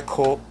that I like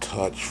called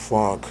touch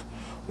funk.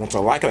 Once I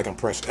like it, I can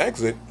press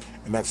exit,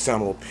 and that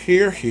sound will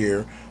appear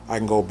here. I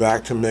can go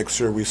back to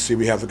mixer. We see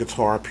we have the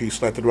guitar piece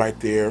selected right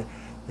there.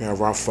 We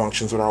have our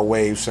functions with our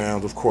wave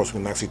sounds. Of course, we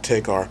can actually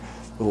take our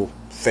little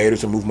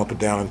faders and move them up and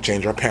down and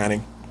change our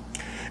panning.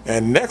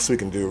 And next we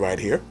can do right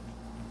here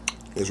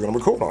is we're going to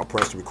record. I'll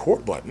press the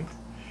record button,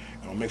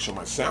 and I'll make sure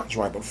my sound's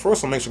right. But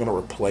first, I'll make sure I'm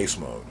going to replace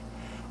mode.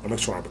 I'll make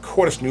sure when I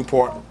record this new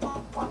part,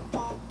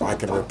 I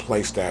can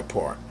replace that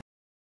part.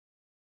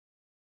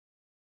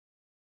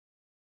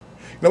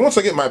 Now once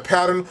I get my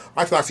pattern,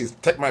 I can actually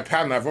take my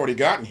pattern I've already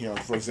gotten here,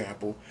 for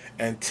example,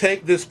 and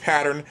take this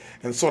pattern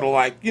and sort of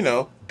like, you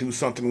know, do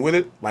something with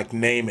it, like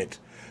name it.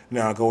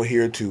 Now I'll go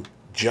here to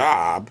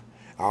Job,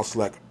 I'll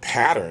select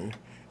Pattern,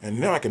 and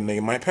now I can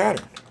name my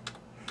pattern.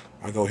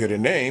 I go here to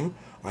Name,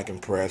 I can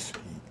press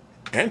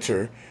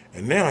Enter,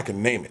 and now I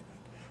can name it.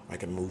 I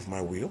can move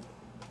my wheel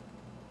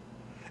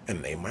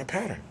and name my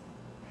pattern.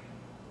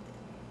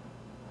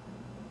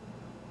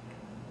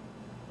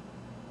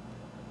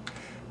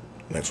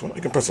 Next one,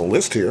 you can press a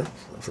list here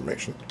for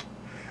information.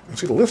 And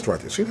see the list right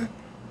there, see that?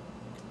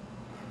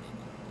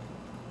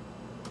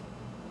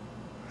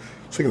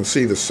 So you can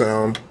see the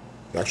sound,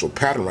 the actual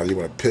pattern right you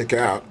want to pick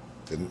out,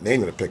 the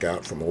name you want to pick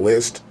out from a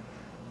list.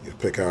 You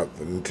pick out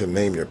to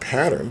name your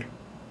pattern.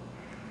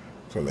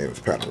 So I'll name this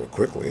pattern real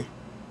quickly.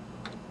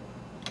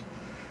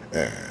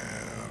 And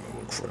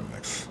look for the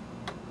next,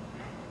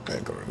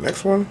 and go to the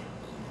next one.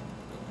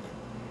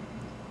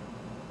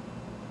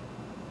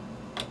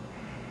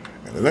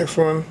 And the next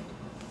one,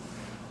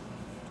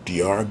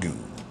 Goo,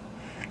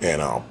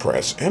 and I'll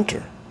press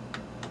enter.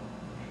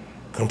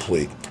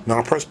 Complete. Now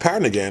I'll press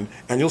pattern again,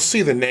 and you'll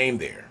see the name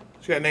there.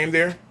 See that name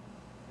there?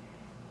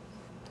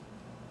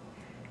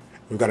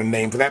 We've got a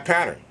name for that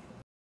pattern.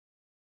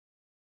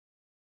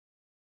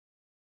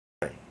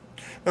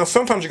 Now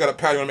sometimes you got a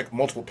pattern, you want to make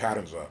multiple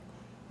patterns up.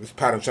 This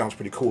pattern sounds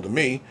pretty cool to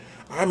me.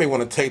 I may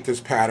want to take this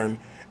pattern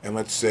and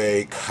let's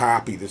say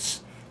copy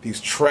these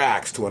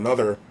tracks to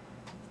another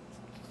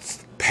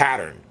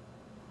pattern.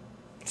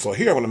 So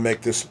here I'm going to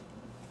make this,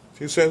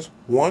 see it says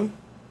 1,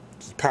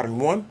 this is pattern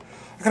 1.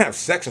 I can have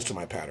sections to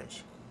my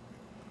patterns.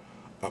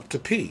 Up to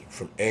P,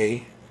 from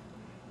A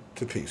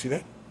to P, see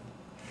that?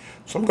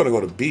 So I'm going to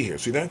go to B here,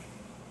 see that?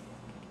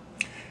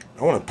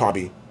 I want to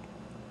probably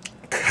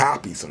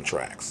copy some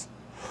tracks.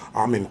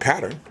 I'm in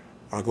pattern,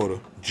 I'll go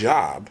to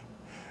Job,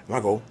 and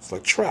I'll go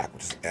select track,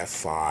 which is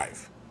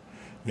F5.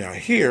 Now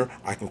here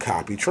I can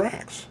copy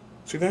tracks,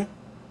 see that?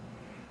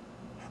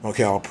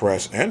 Okay, I'll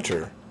press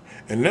enter,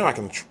 and now I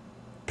can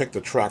pick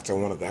the tracks I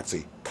want to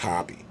actually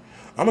copy.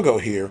 I'm going to go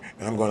here,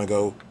 and I'm going to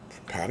go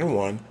from pattern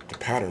 1 to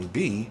pattern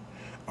B.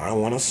 I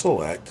want to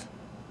select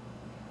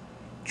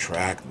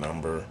track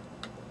number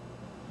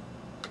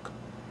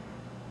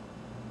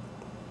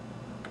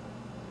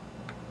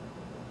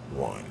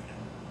 1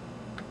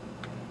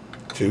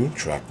 to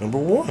track number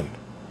 1.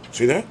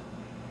 See that?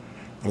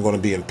 I'm going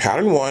to be in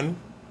pattern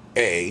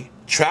 1A,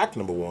 track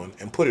number 1,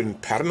 and put it in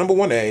pattern number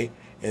 1A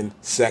in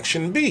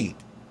section B,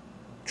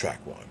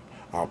 track 1.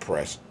 I'll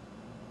press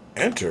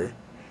enter. It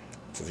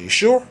says, are you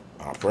sure?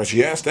 I'll press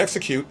yes to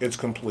execute. It's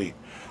complete.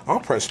 I'll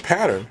press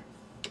pattern,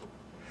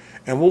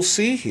 and we'll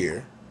see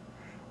here,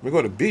 we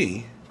go to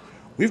B,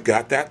 we've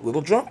got that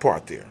little drum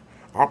part there.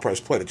 I'll press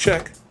play to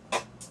check.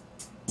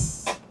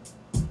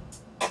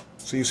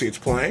 So you see it's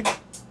playing.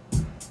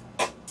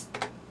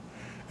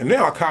 And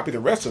now I'll copy the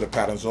rest of the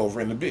patterns over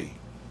into B.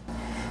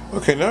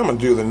 Okay, now I'm going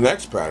to do the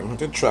next pattern. I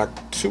did track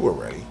 2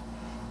 already.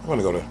 I'm going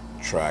to go to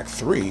track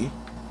 3.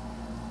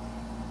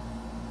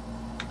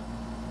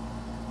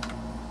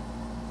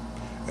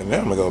 And now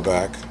I'm going to go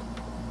back,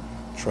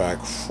 track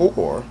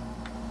 4.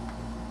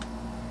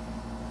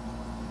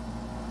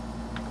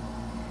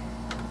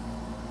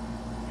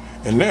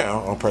 And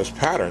now I'll press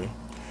pattern,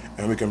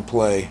 and we can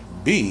play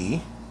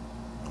B.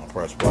 I'll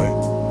press play.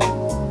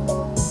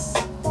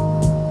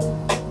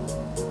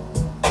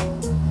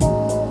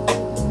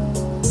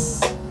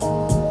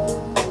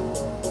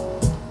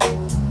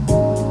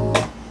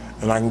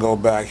 And I can go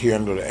back here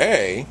under the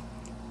A,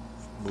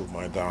 move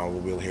my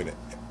downward wheel here to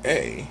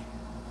A.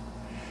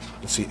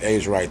 You see A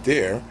is right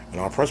there,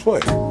 and I'll press play.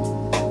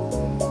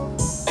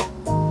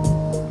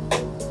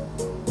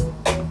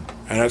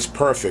 And that's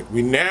perfect.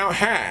 We now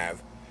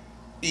have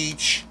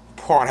each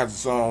part has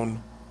its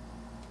own,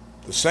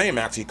 the same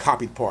actually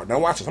copied part. Now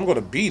watch this. I'm going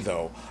to B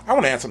though. I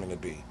want to add something to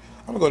B.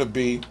 I'm going to go to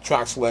B,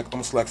 track select. I'm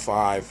going to select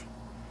 5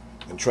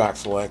 and track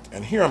select.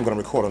 And here I'm going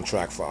to record on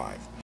track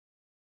 5.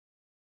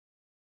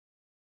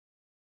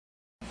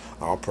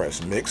 I'll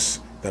press mix.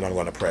 Then I'm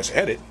going to press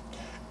edit.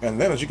 And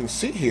then as you can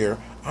see here,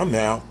 I'm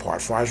now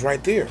part 5 is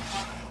right there.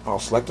 I'll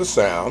select the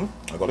sound,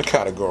 I'll go to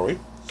category,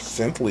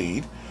 synth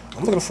lead.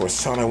 I'm looking for a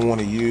sound I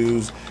want to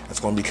use that's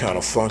going to be kind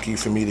of funky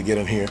for me to get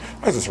in here.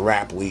 Like this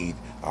rap lead.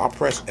 I'll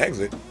press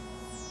exit.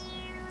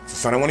 It's the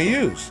sound I want to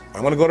use.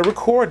 I'm going to go to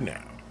record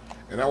now.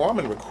 And now while I'm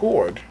in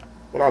record,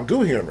 what I'll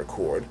do here in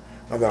record,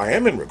 now that I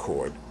am in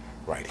record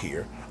right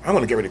here, I'm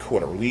going to get ready to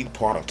record a lead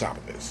part on top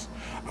of this.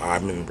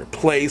 I'm in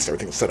replace,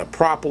 everything's set up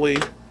properly.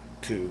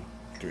 2,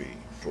 3,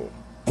 4.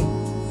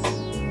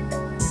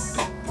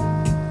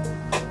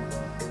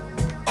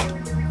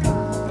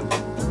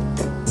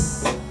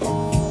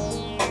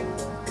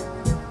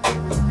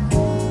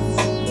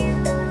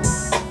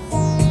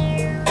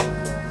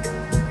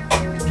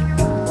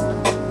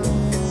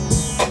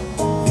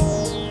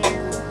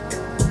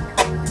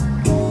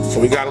 So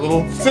we got a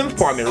little synth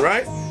part in there,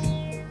 right?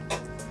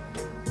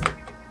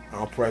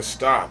 I'll press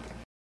stop.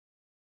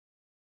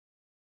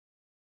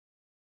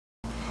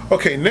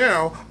 Okay,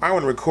 now I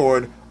want to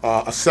record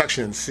a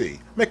section in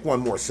C. Make one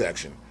more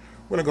section.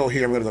 We're going to go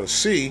here, I'm going to go to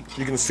C.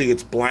 You can see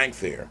it's blank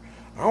there.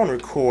 I want to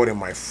record in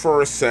my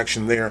first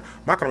section there.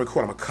 I'm not going to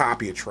record, I'm going to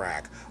copy a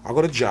track. I'll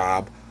go to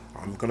Job.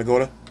 I'm going to go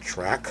to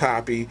Track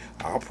Copy.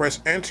 I'll press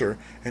Enter.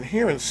 And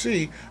here in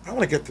C, I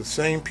want to get the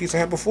same piece I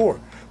had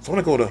before. So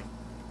I'm going to go to,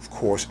 of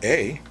course,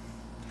 A,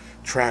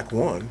 Track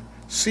 1,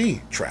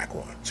 C, Track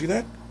 1. See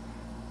that?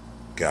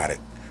 Got it.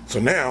 So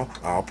now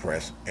I'll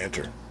press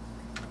Enter.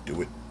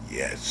 Do it.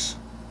 Yes.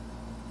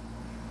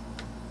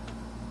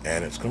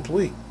 And it's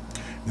complete.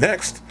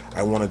 Next,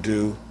 I want to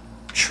do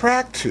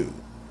track 2.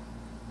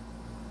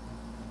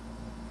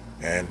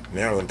 And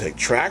now I'm going to take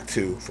track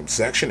 2 from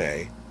section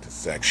A to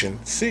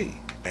section C.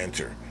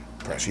 Enter.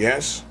 Press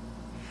yes.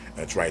 And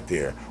it's right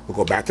there. We'll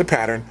go back to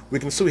pattern. We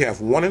can see we have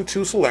 1 and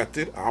 2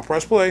 selected. I'll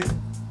press play.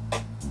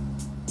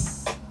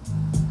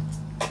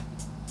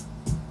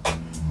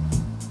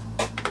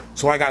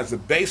 So what I got is the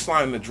bass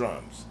line and the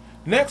drums.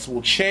 Next,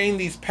 we'll chain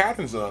these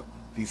patterns up,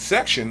 these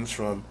sections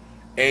from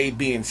A,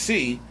 B, and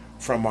C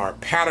from our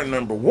pattern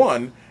number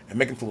 1 and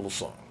make it into a little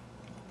song.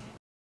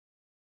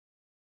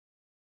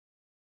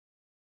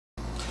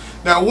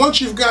 Now, once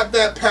you've got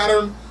that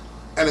pattern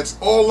and it's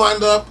all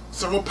lined up,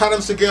 several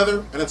patterns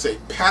together, and it's a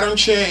pattern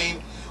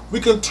chain, we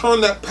can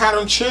turn that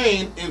pattern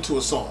chain into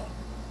a song.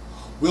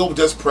 We'll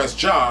just press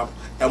Job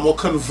and we'll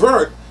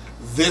convert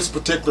this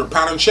particular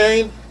pattern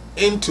chain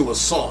into a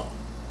song.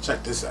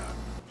 Check this out.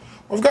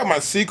 I've got my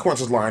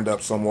sequences lined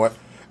up somewhat,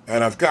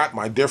 and I've got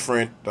my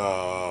different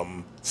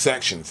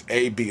sections,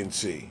 A, B, and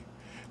C.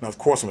 Now, of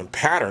course, I'm in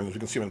pattern. As you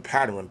can see, I'm in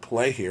pattern and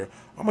play here.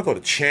 I'm going to go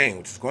to chain,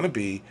 which is going to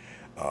be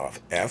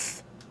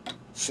F6,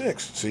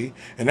 see?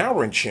 And now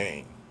we're in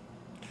chain.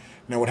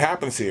 Now, what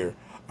happens here,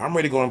 I'm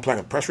ready to go and play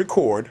and press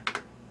record.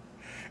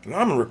 And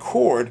I'm in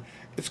record,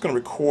 it's going to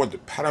record the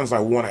patterns I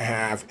want to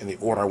have in the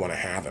order I want to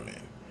have them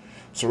in.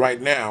 So right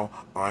now,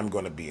 I'm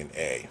going to be in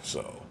A.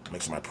 So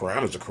make sure my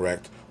parameters are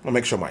correct. I'm going to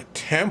make sure my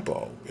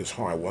tempo is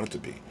how I want it to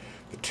be.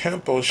 The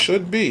tempo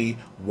should be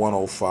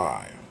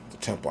 105, the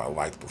tempo I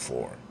liked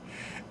before.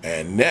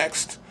 And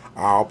next,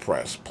 I'll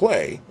press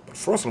play. But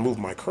first, I'm going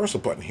to move my cursor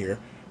button here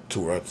to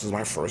where this is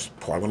my first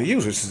part I'm going to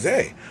use. This is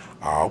A.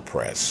 I'll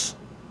press.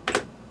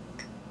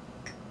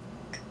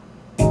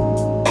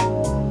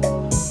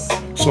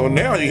 So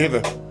now you hear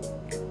the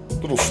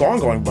little song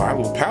going by, a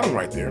little pattern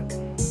right there.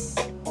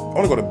 I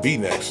want to go to B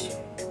next.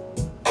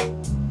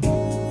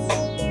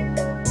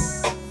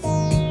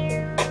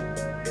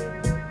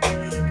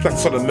 Try to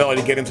sort of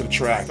melody to get into the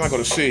track. Then I go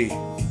to C.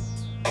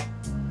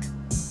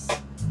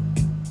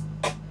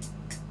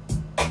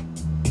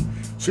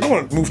 So you don't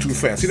want to move too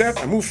fast. See that?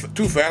 I move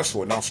too fast for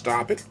it, and I'll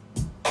stop it.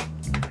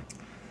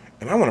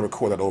 And I want to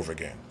record that over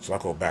again. So I'll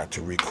go back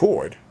to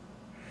record,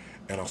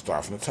 and I'll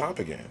start from the top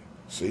again.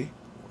 See?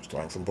 We're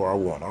starting from bar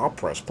 1. I'll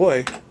press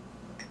play.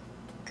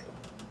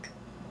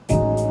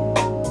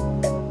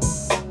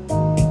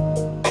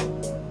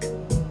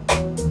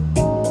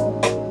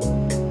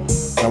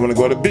 I'm going to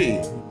go to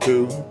B.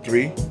 2,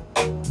 3.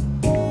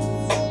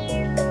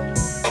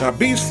 Now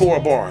B's 4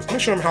 bars.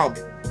 Make sure how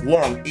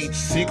long each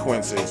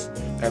sequence is.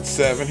 That's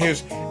 7.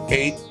 Here's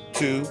 8,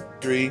 2,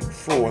 3,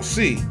 4.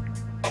 C.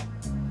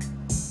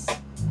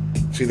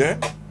 See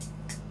that?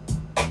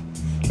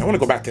 I want to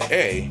go back to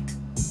A.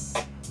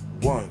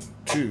 1,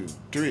 2,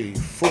 3,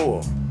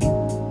 4.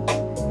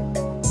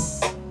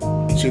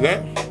 See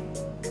that?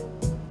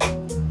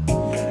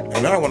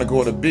 And now I want to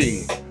go to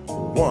B.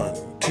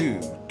 1,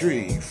 2,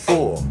 3,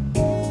 4.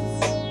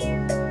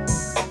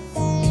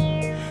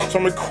 So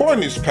I'm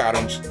recording these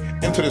patterns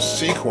into this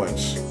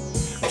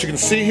sequence. But you can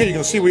see here, you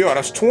can see we are.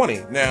 That's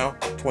 20. Now,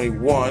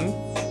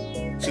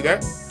 21. See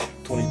that?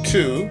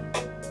 22.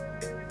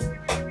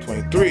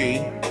 23.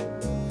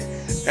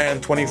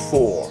 And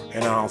 24.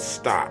 And I'll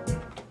stop.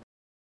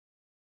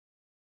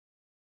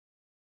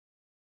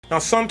 Now,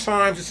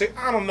 sometimes you say,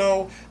 I don't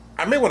know,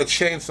 I may want to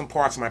change some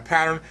parts of my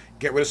pattern,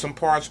 get rid of some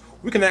parts.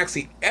 We can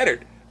actually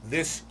edit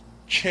this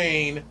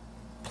chain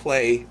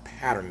play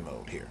pattern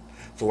mode here.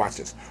 So watch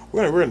this.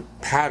 We're in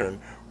pattern.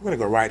 We're going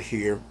to go right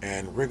here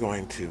and we're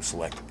going to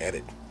select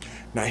edit.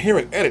 Now here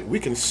in edit, we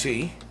can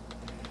see,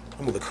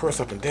 I'm going to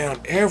cursor up and down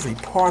every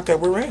part that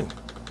we're in.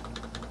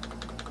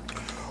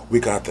 We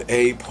got the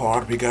A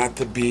part, we got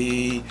the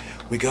B,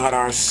 we got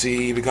our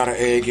C, we got our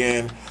A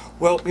again.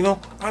 Well, you know,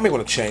 I may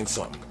want to change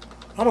something.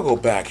 I'm going to go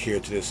back here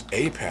to this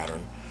A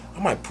pattern. I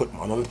might put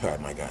another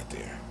pattern I got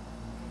there.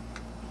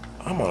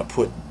 I'm going to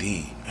put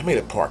D. I made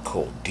a part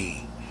called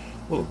D,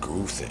 a little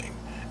groove thing.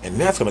 And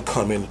that's going to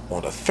come in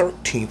on the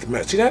 13th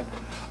measure. See that?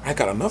 I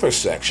got another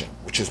section,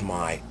 which is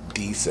my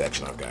D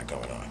section I've got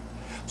going on.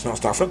 So now I'll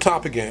start from the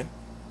top again.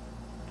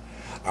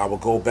 I will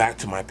go back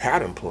to my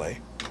pattern play.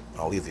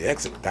 I'll leave the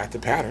exit, back to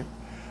pattern.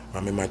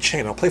 I'm in my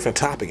chain. I'll play from the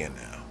top again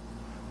now.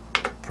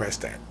 Press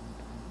that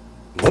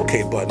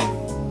locate button.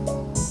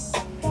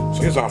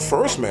 So here's our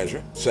first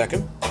measure,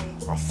 second,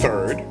 our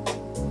third,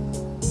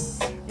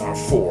 and our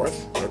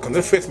fourth. Here comes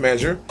the fifth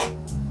measure.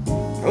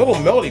 A little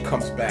melody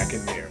comes back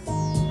in there.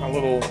 A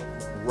little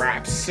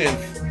rap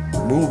synth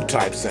moog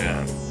type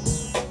sound.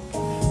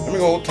 Let me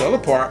go to the other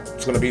part.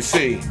 It's going to be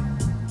C.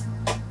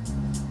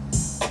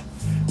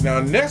 Now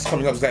next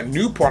coming up is that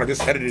new part I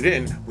just edited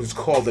in, which is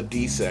called the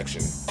D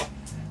section.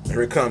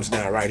 Here it comes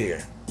now, right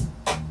here.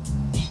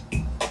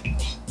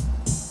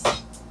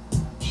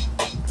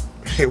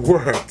 It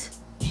worked.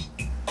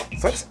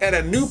 So I just add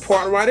a new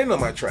part right in on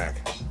my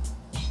track.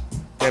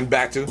 Then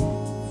back to,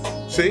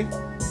 see?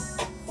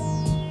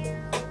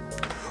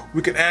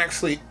 We can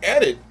actually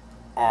edit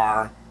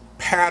our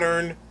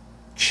pattern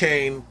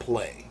chain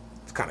play.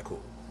 It's kind of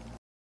cool.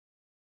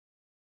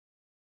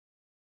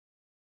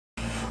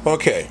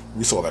 Okay,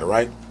 we saw that,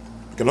 right?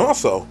 We can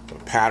also,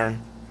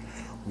 pattern,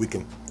 we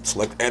can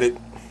select edit.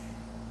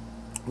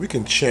 We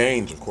can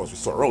change, of course, we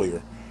saw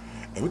earlier.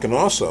 And we can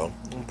also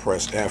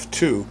press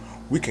F2,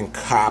 we can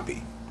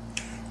copy.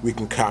 We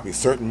can copy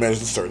certain measures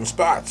to certain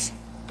spots.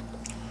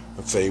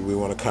 Let's say we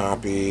want to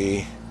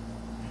copy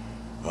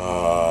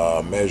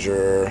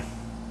measure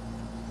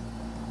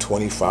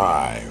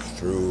 25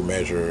 through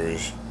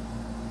measures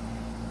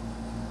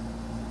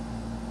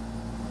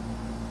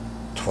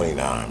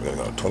 29. We're going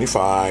to go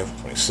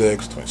 25,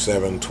 26,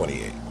 27,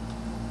 28.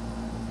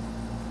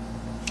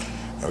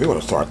 Now we want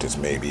to start this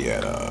maybe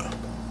at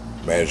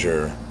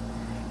measure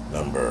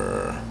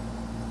number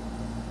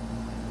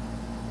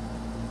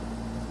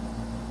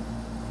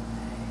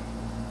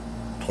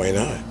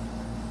 29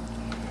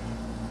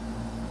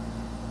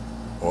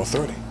 or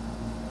 30.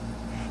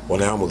 Well,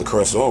 now I'll move the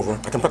cursor over.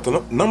 I can put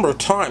the number of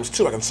times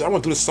too. I can say I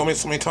want to do this so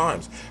many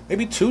times,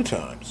 maybe 2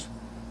 times.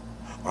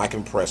 I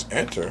can press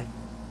enter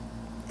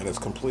and it's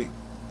complete.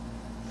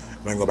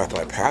 And I can go back to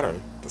my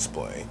pattern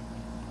display.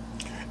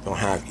 I'll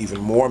have even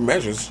more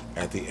measures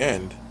at the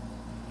end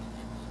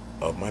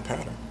of my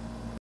pattern.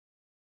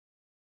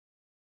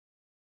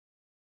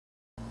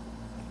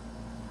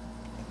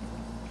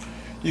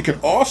 You can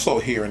also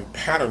here in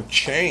pattern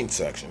chain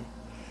section,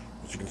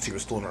 as you can see we're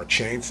still in our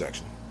chain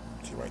section,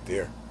 see right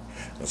there,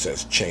 it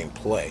says chain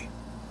play.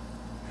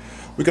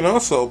 We can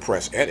also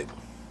press edit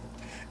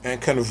and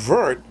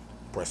convert,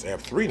 press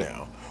F3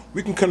 now,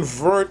 we can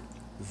convert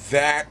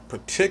that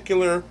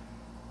particular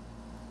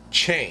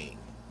chain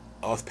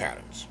of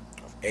patterns,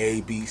 of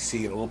A, B,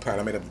 C, and a little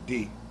pattern made up of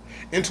D,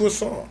 into a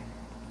song.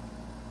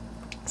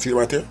 See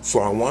right there,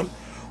 song 1.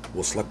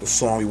 We'll select the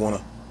song we want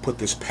to put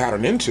this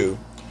pattern into.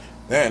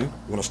 Then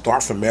we're going to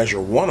start from measure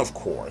 1, of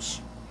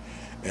course.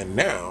 And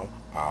now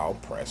I'll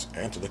press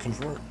enter to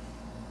convert.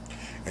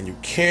 And you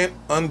can't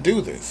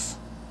undo this.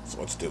 So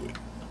let's do it.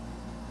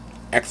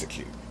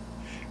 Execute.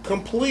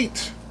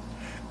 Complete.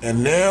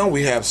 And now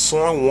we have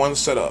song 1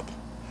 set up.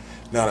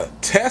 Now to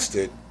test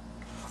it,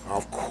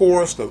 of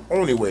course, the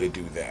only way to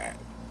do that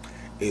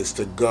is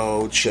to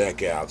go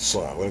check out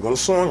song. We're going to go to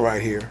song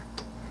right here.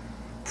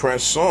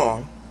 Press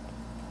song.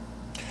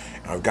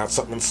 I've got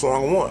something in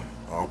song 1.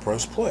 I'll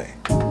press play.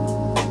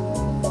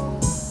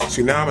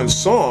 See, now I'm in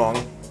song.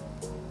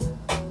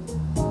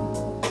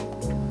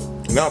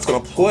 Now it's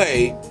going to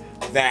play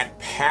that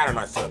pattern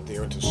I set up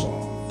there into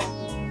song.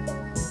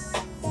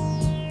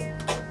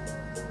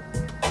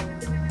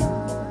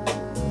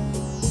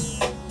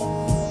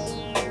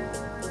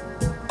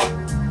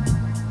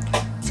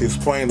 See, it's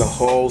playing the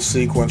whole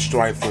sequence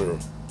straight through.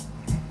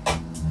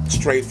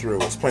 Straight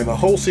through. It's playing the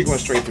whole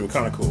sequence straight through.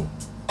 Kind of cool.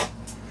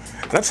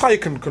 That's how you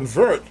can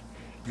convert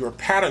your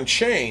pattern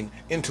chain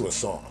into a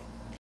song.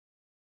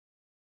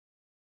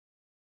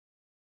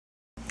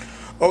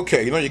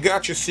 Okay, you know, you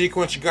got your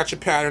sequence, you got your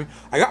pattern.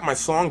 I got my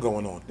song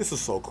going on. This is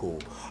so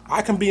cool.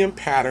 I can be in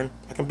pattern.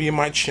 I can be in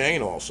my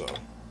chain also.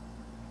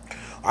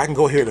 I can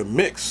go here to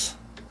mix.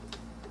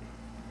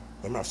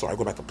 I'm sorry, I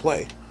go back to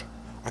play.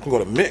 I can go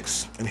to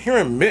mix. And here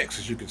in mix,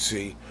 as you can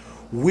see,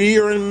 we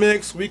are in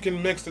mix. We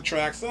can mix the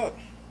tracks up.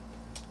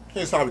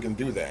 Here's how we can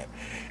do that.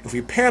 If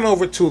we pan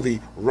over to the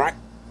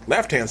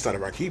left-hand side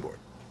of our keyboard,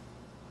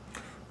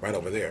 right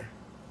over there,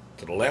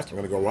 to the left, we're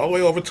going to go all the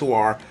way over to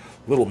our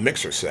little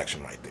mixer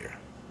section right there.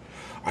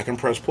 I can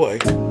press play.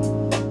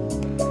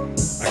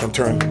 I can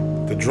turn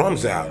the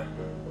drums out.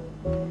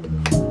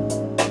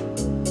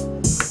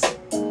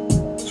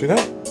 See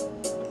that?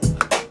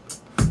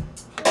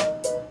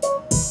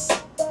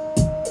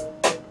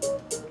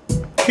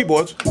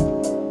 keyboards.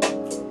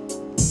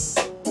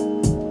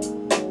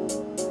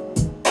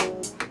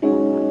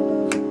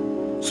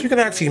 So you can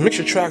actually mix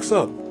your tracks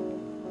up.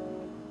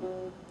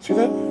 See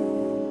that?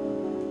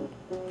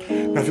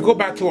 Now if you go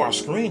back to our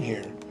screen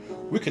here,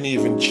 we can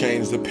even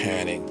change the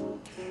panning.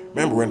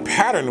 Remember, we're in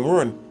pattern,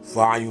 we're in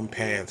volume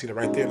pan. See that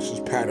right there? This is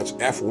pattern, it's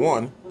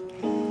F1.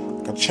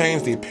 I can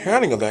change the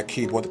panning of that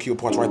keyboard, the keyboard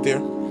part's right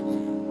there.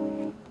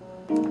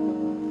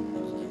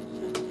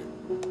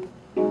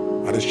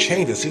 I just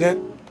changed it, see that?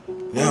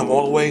 Now I'm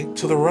all the way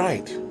to the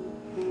right.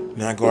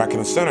 Now I go back in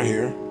the center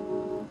here.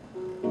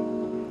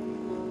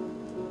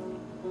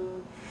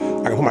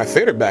 I can put my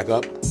fader back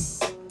up.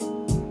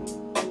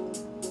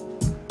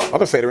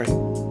 Other fader in.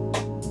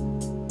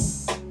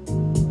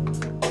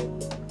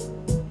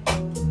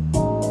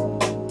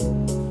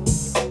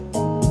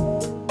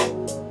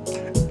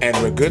 And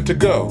we're good to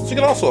go. So you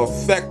can also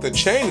affect the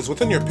changes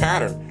within your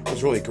pattern, which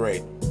is really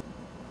great.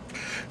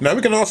 Now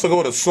we can also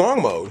go to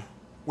song mode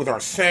with our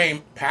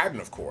same pattern,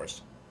 of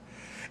course.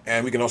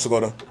 And we can also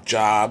go to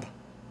job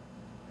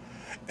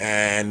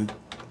and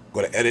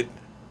go to edit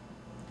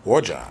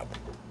or job,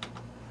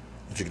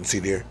 as you can see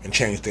there, and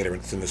change data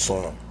in the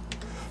song.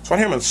 So right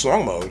here I'm in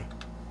song mode.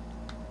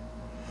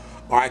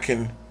 I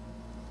can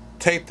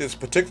take this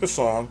particular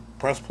song,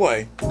 press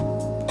play.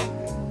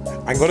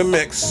 I can go to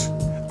mix.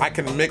 I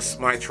can mix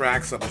my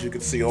tracks up, as you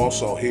can see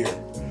also here.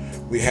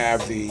 We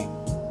have the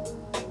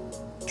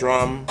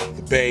drum,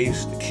 the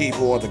bass, the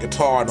keyboard, the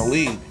guitar, and the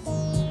lead.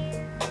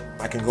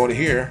 I can go to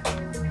here.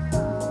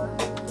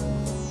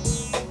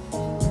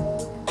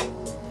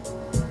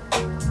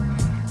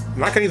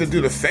 And I can either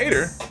do the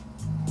fader,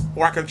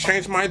 or I can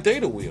change my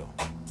data wheel.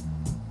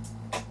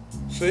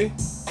 See?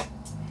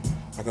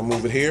 I can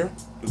move it here,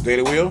 the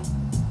data wheel.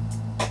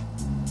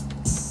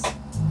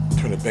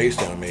 Turn the bass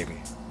down maybe.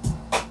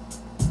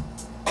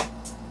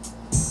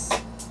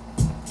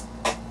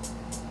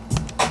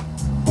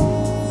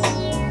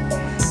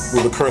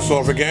 Move the cursor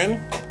over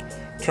again.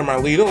 Turn my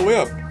lead all the way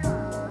up.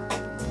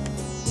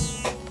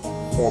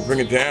 Or bring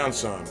it down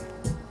some.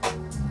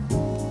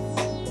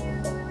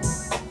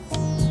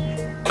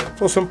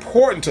 So it's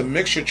important to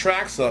mix your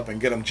tracks up and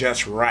get them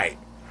just right,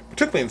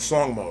 particularly in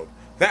song mode.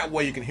 That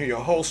way you can hear your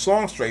whole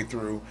song straight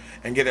through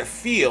and get a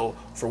feel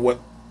for what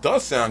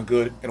does sound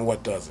good and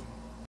what doesn't.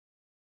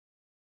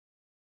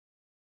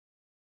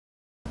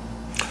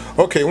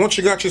 Okay, once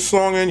you got your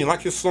song in, you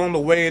like your song the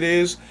way it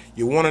is,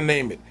 you want to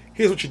name it.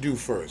 Here's what you do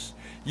first.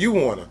 You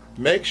want to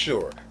make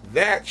sure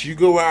that you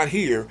go out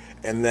here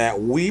and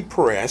that we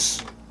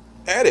press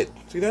edit.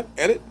 See that?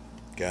 Edit?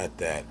 Got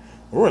that.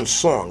 We're in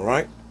song,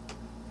 right?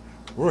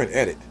 We're in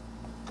edit.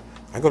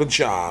 I go to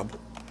job,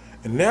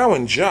 and now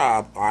in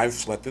job, I've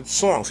selected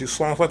song. See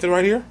song selected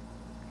right here?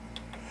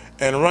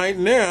 And right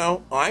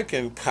now, I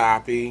can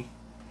copy,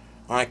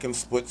 I can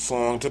split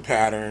song to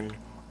pattern,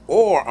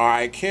 or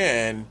I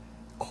can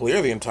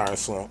clear the entire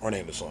song or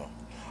name the song.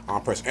 I'll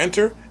press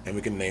enter, and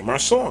we can name our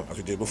song as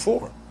we did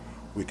before.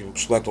 We can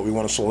select what we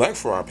want to select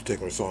for our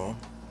particular song.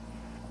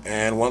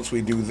 And once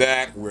we do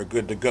that, we're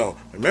good to go.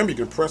 Remember, you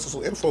can press this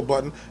little info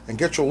button and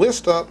get your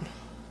list up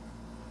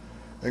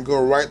and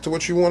go right to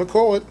what you want to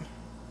call it.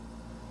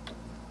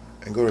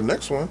 And go to the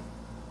next one.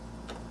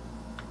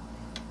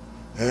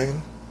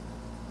 And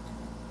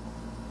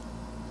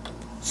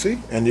see?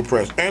 And you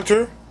press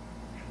enter.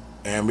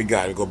 And we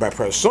got it. Go back,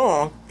 press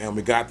song, and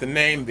we got the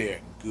name there.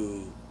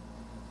 Good.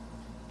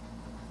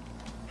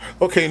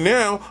 Okay,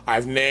 now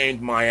I've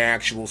named my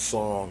actual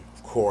song,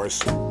 of course.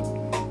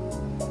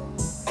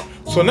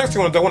 So next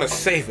thing I want to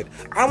save it.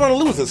 I don't want to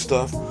lose this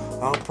stuff.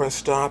 I'll press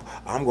stop.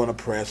 I'm going to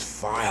press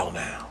file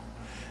now.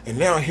 And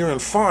now here in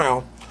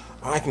file,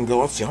 I can go,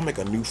 let's see, I'll make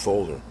a new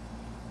folder.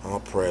 I'll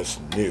press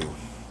new.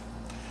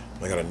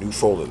 I got a new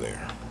folder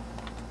there.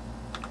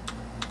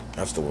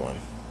 That's the one.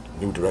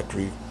 New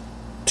directory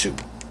 2.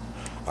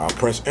 I'll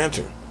press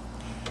enter.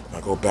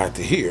 I'll go back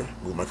to here,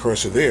 move my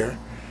cursor there.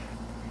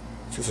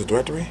 See this is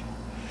directory?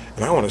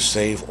 And I want to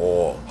save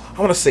all. I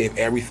want to save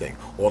everything.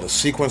 All the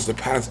sequence, the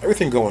patterns,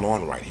 everything going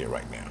on right here,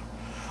 right now.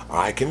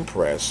 I can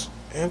press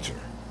enter.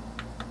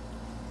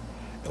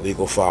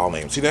 Illegal file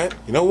name. See that?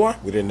 You know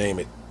what? We didn't name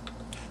it.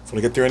 So I'm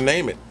going to get there and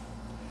name it.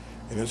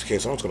 In this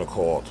case, I'm just going to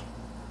call it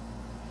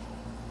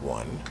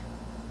 1.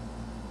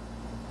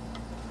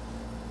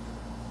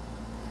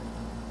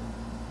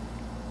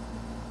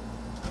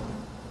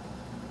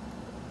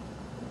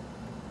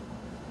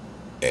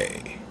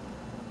 A.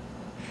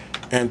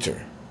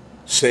 Enter.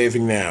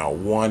 Saving now,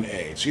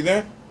 1A. See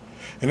that?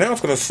 And now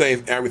it's going to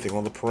save everything,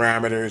 all the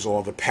parameters,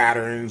 all the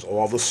patterns,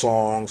 all the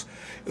songs.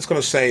 It's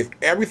going to save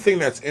everything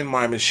that's in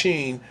my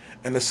machine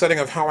and the setting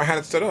of how I had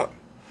it set up.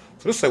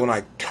 So this way, when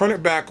I turn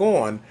it back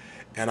on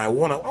and I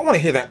want to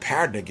hear that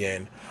pattern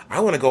again, I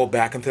want to go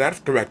back into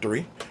that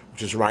directory,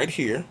 which is right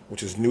here,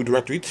 which is new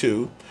directory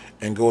 2,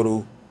 and go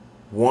to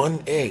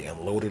 1A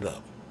and load it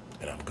up.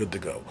 And I'm good to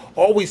go.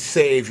 Always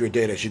save your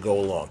data as you go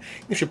along.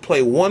 You should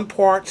play one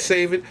part,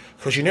 save it,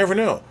 because you never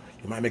know.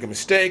 You might make a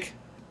mistake,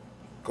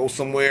 go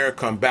somewhere,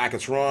 come back,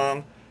 it's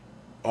wrong.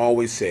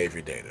 Always save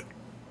your data.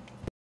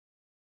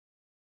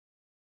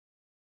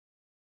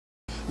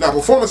 Now,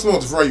 performance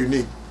mode is very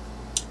unique.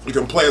 You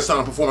can play a song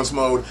in performance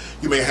mode.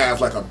 You may have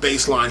like a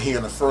bass line here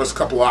in the first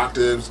couple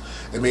octaves.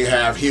 It may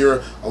have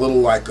here a little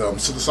like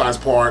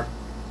synthesized part.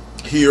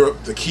 Here,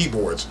 the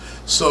keyboards.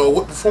 So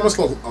what performance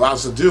mode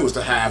allows us to do is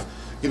to have,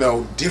 you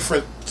know,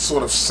 different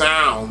sort of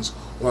sounds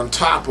on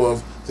top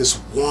of this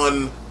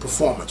one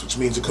performance, which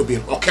means it could be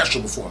an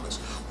orchestral performance.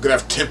 We're gonna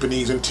have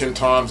timpanis and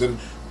tim-toms and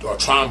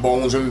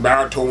trombones and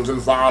baritones and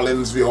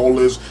violins,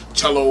 violas,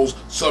 cellos,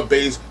 sub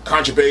bass,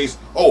 contrabass.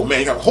 Oh man,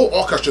 you got a whole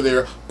orchestra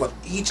there, but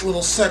each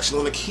little section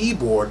on the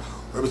keyboard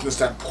represents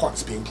that part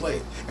that's being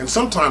played. And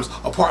sometimes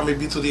a part may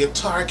be through the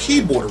entire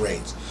keyboard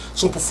arranged.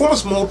 So in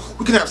performance mode,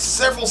 we can have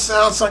several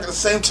sounds sounding at the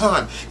same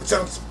time. It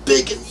sounds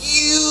big and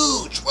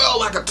huge.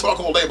 Well, I could talk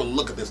all day, but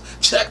look at this.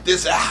 Check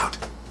this out.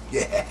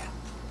 Yeah.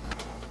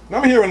 Now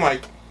I'm here in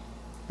like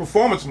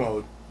performance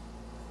mode.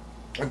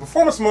 In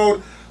performance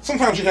mode,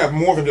 sometimes you have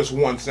more than just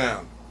one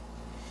sound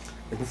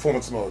in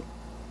performance mode.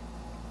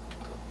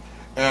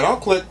 And I'll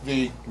click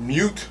the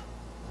mute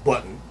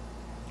button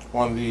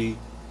on the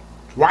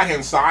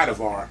right-hand side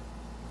of our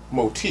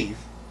motif,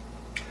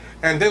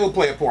 and they will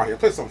play a part here.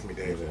 Play something for me,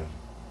 Dave. Yeah.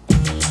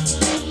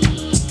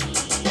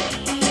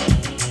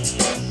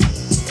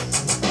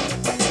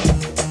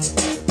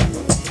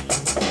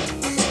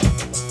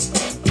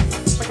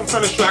 It's like I'm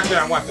turning this track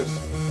down. Watch this.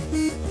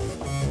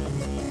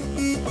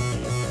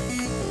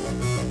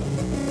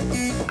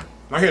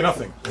 I hear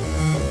nothing.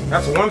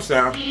 That's one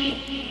sound.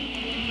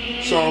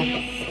 So,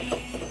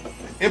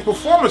 in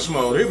performance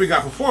mode, here we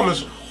got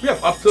performance. We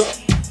have up to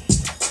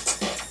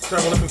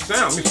several different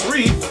sounds. I mean,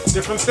 3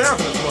 different sounds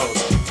in this mode.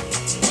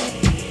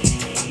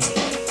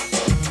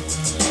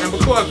 And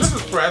because this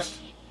is pressed,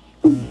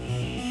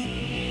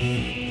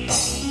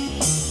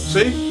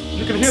 see,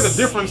 you can hear the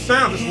different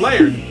sounds. It's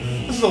layered.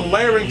 This is a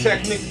layering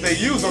technique that they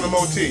use on the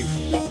motif.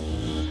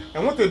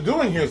 And what they're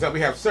doing here is that we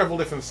have several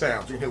different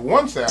sounds. You can hear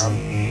one sound.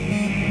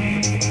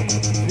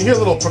 You hear a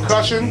little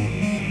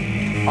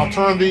percussion. I'll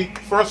turn the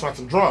first one, that's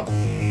a drum.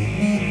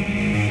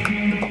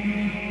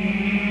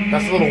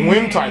 That's a little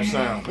wind type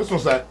sound. This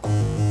one's that.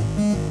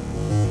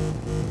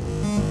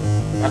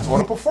 That's what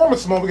in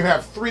performance mode we can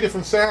have 3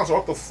 different sounds, or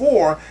up to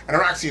 4, and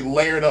they're actually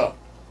layered up.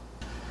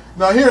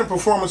 Now here in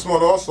performance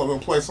mode also, I'm going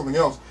to play something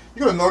else.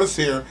 You're going to notice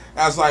here,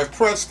 as I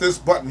press this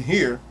button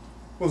here,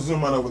 we'll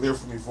zoom right over there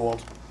for me,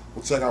 Vault.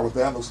 We'll check out what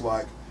that looks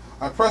like.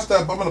 I press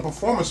that button in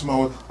performance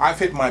mode, I've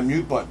hit my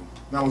mute button.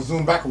 Now we'll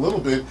zoom back a little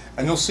bit,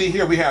 and you'll see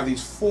here we have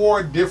these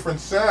 4 different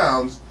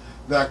sounds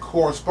that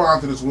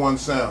correspond to this one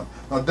sound.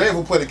 Now Dave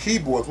will play the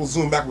keyboards. We'll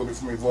zoom back a little bit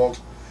for me, Vault.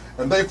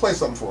 And Dave, play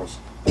something for us.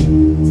 I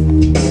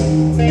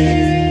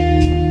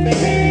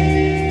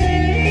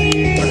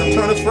can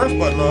turn this first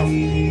button off.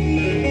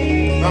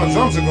 Now the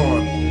drums are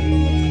going.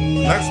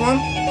 Next one,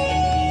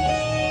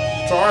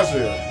 guitar's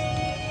there.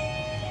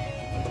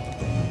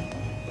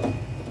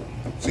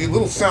 See, a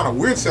little sound of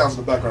weird sounds in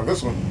the background of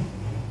this one.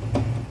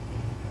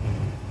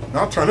 Now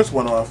I'll turn this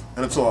one off,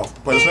 and it's off.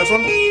 Play this next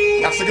one.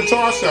 That's the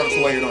guitar sound that's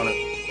layered on it.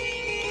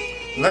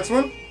 Next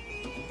one.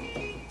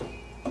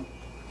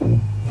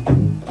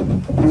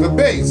 The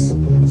bass. So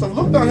if you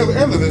look down here at the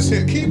end of this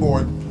here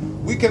keyboard,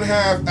 we can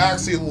have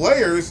actually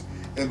layers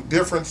in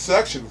different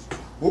sections.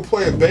 We'll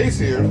play a bass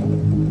here.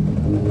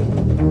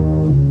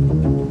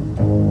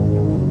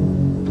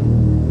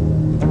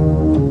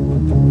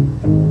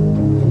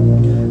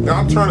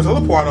 Now I'll turn this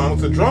other part on with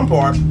the drum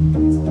part.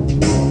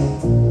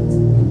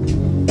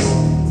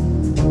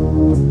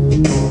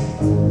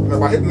 Now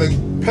by hitting the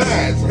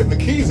pads, or hitting the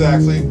keys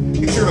actually,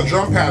 you can hear the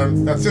drum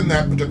pattern that's in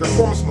that particular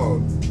performance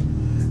mode.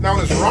 Now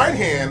in his right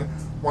hand,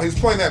 while he's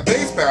playing that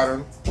bass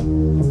pattern,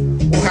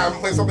 we'll have him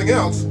play something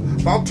else.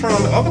 But I'll turn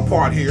on the other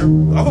part here,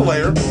 the other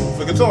layer,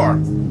 for the guitar.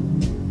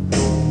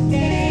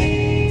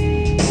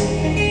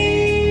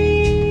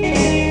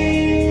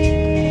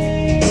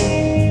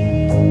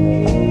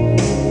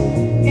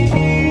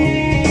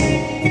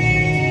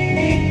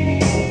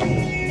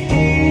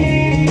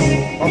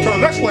 I'll turn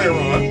the next layer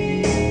on.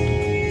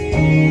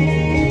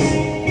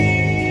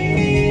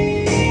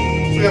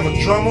 So you have a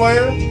drum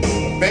layer,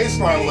 a bass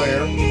line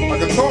layer, a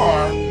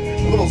guitar, a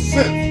little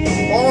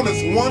synth, all in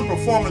this one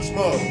performance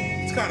mode.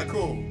 It's kind of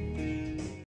cool.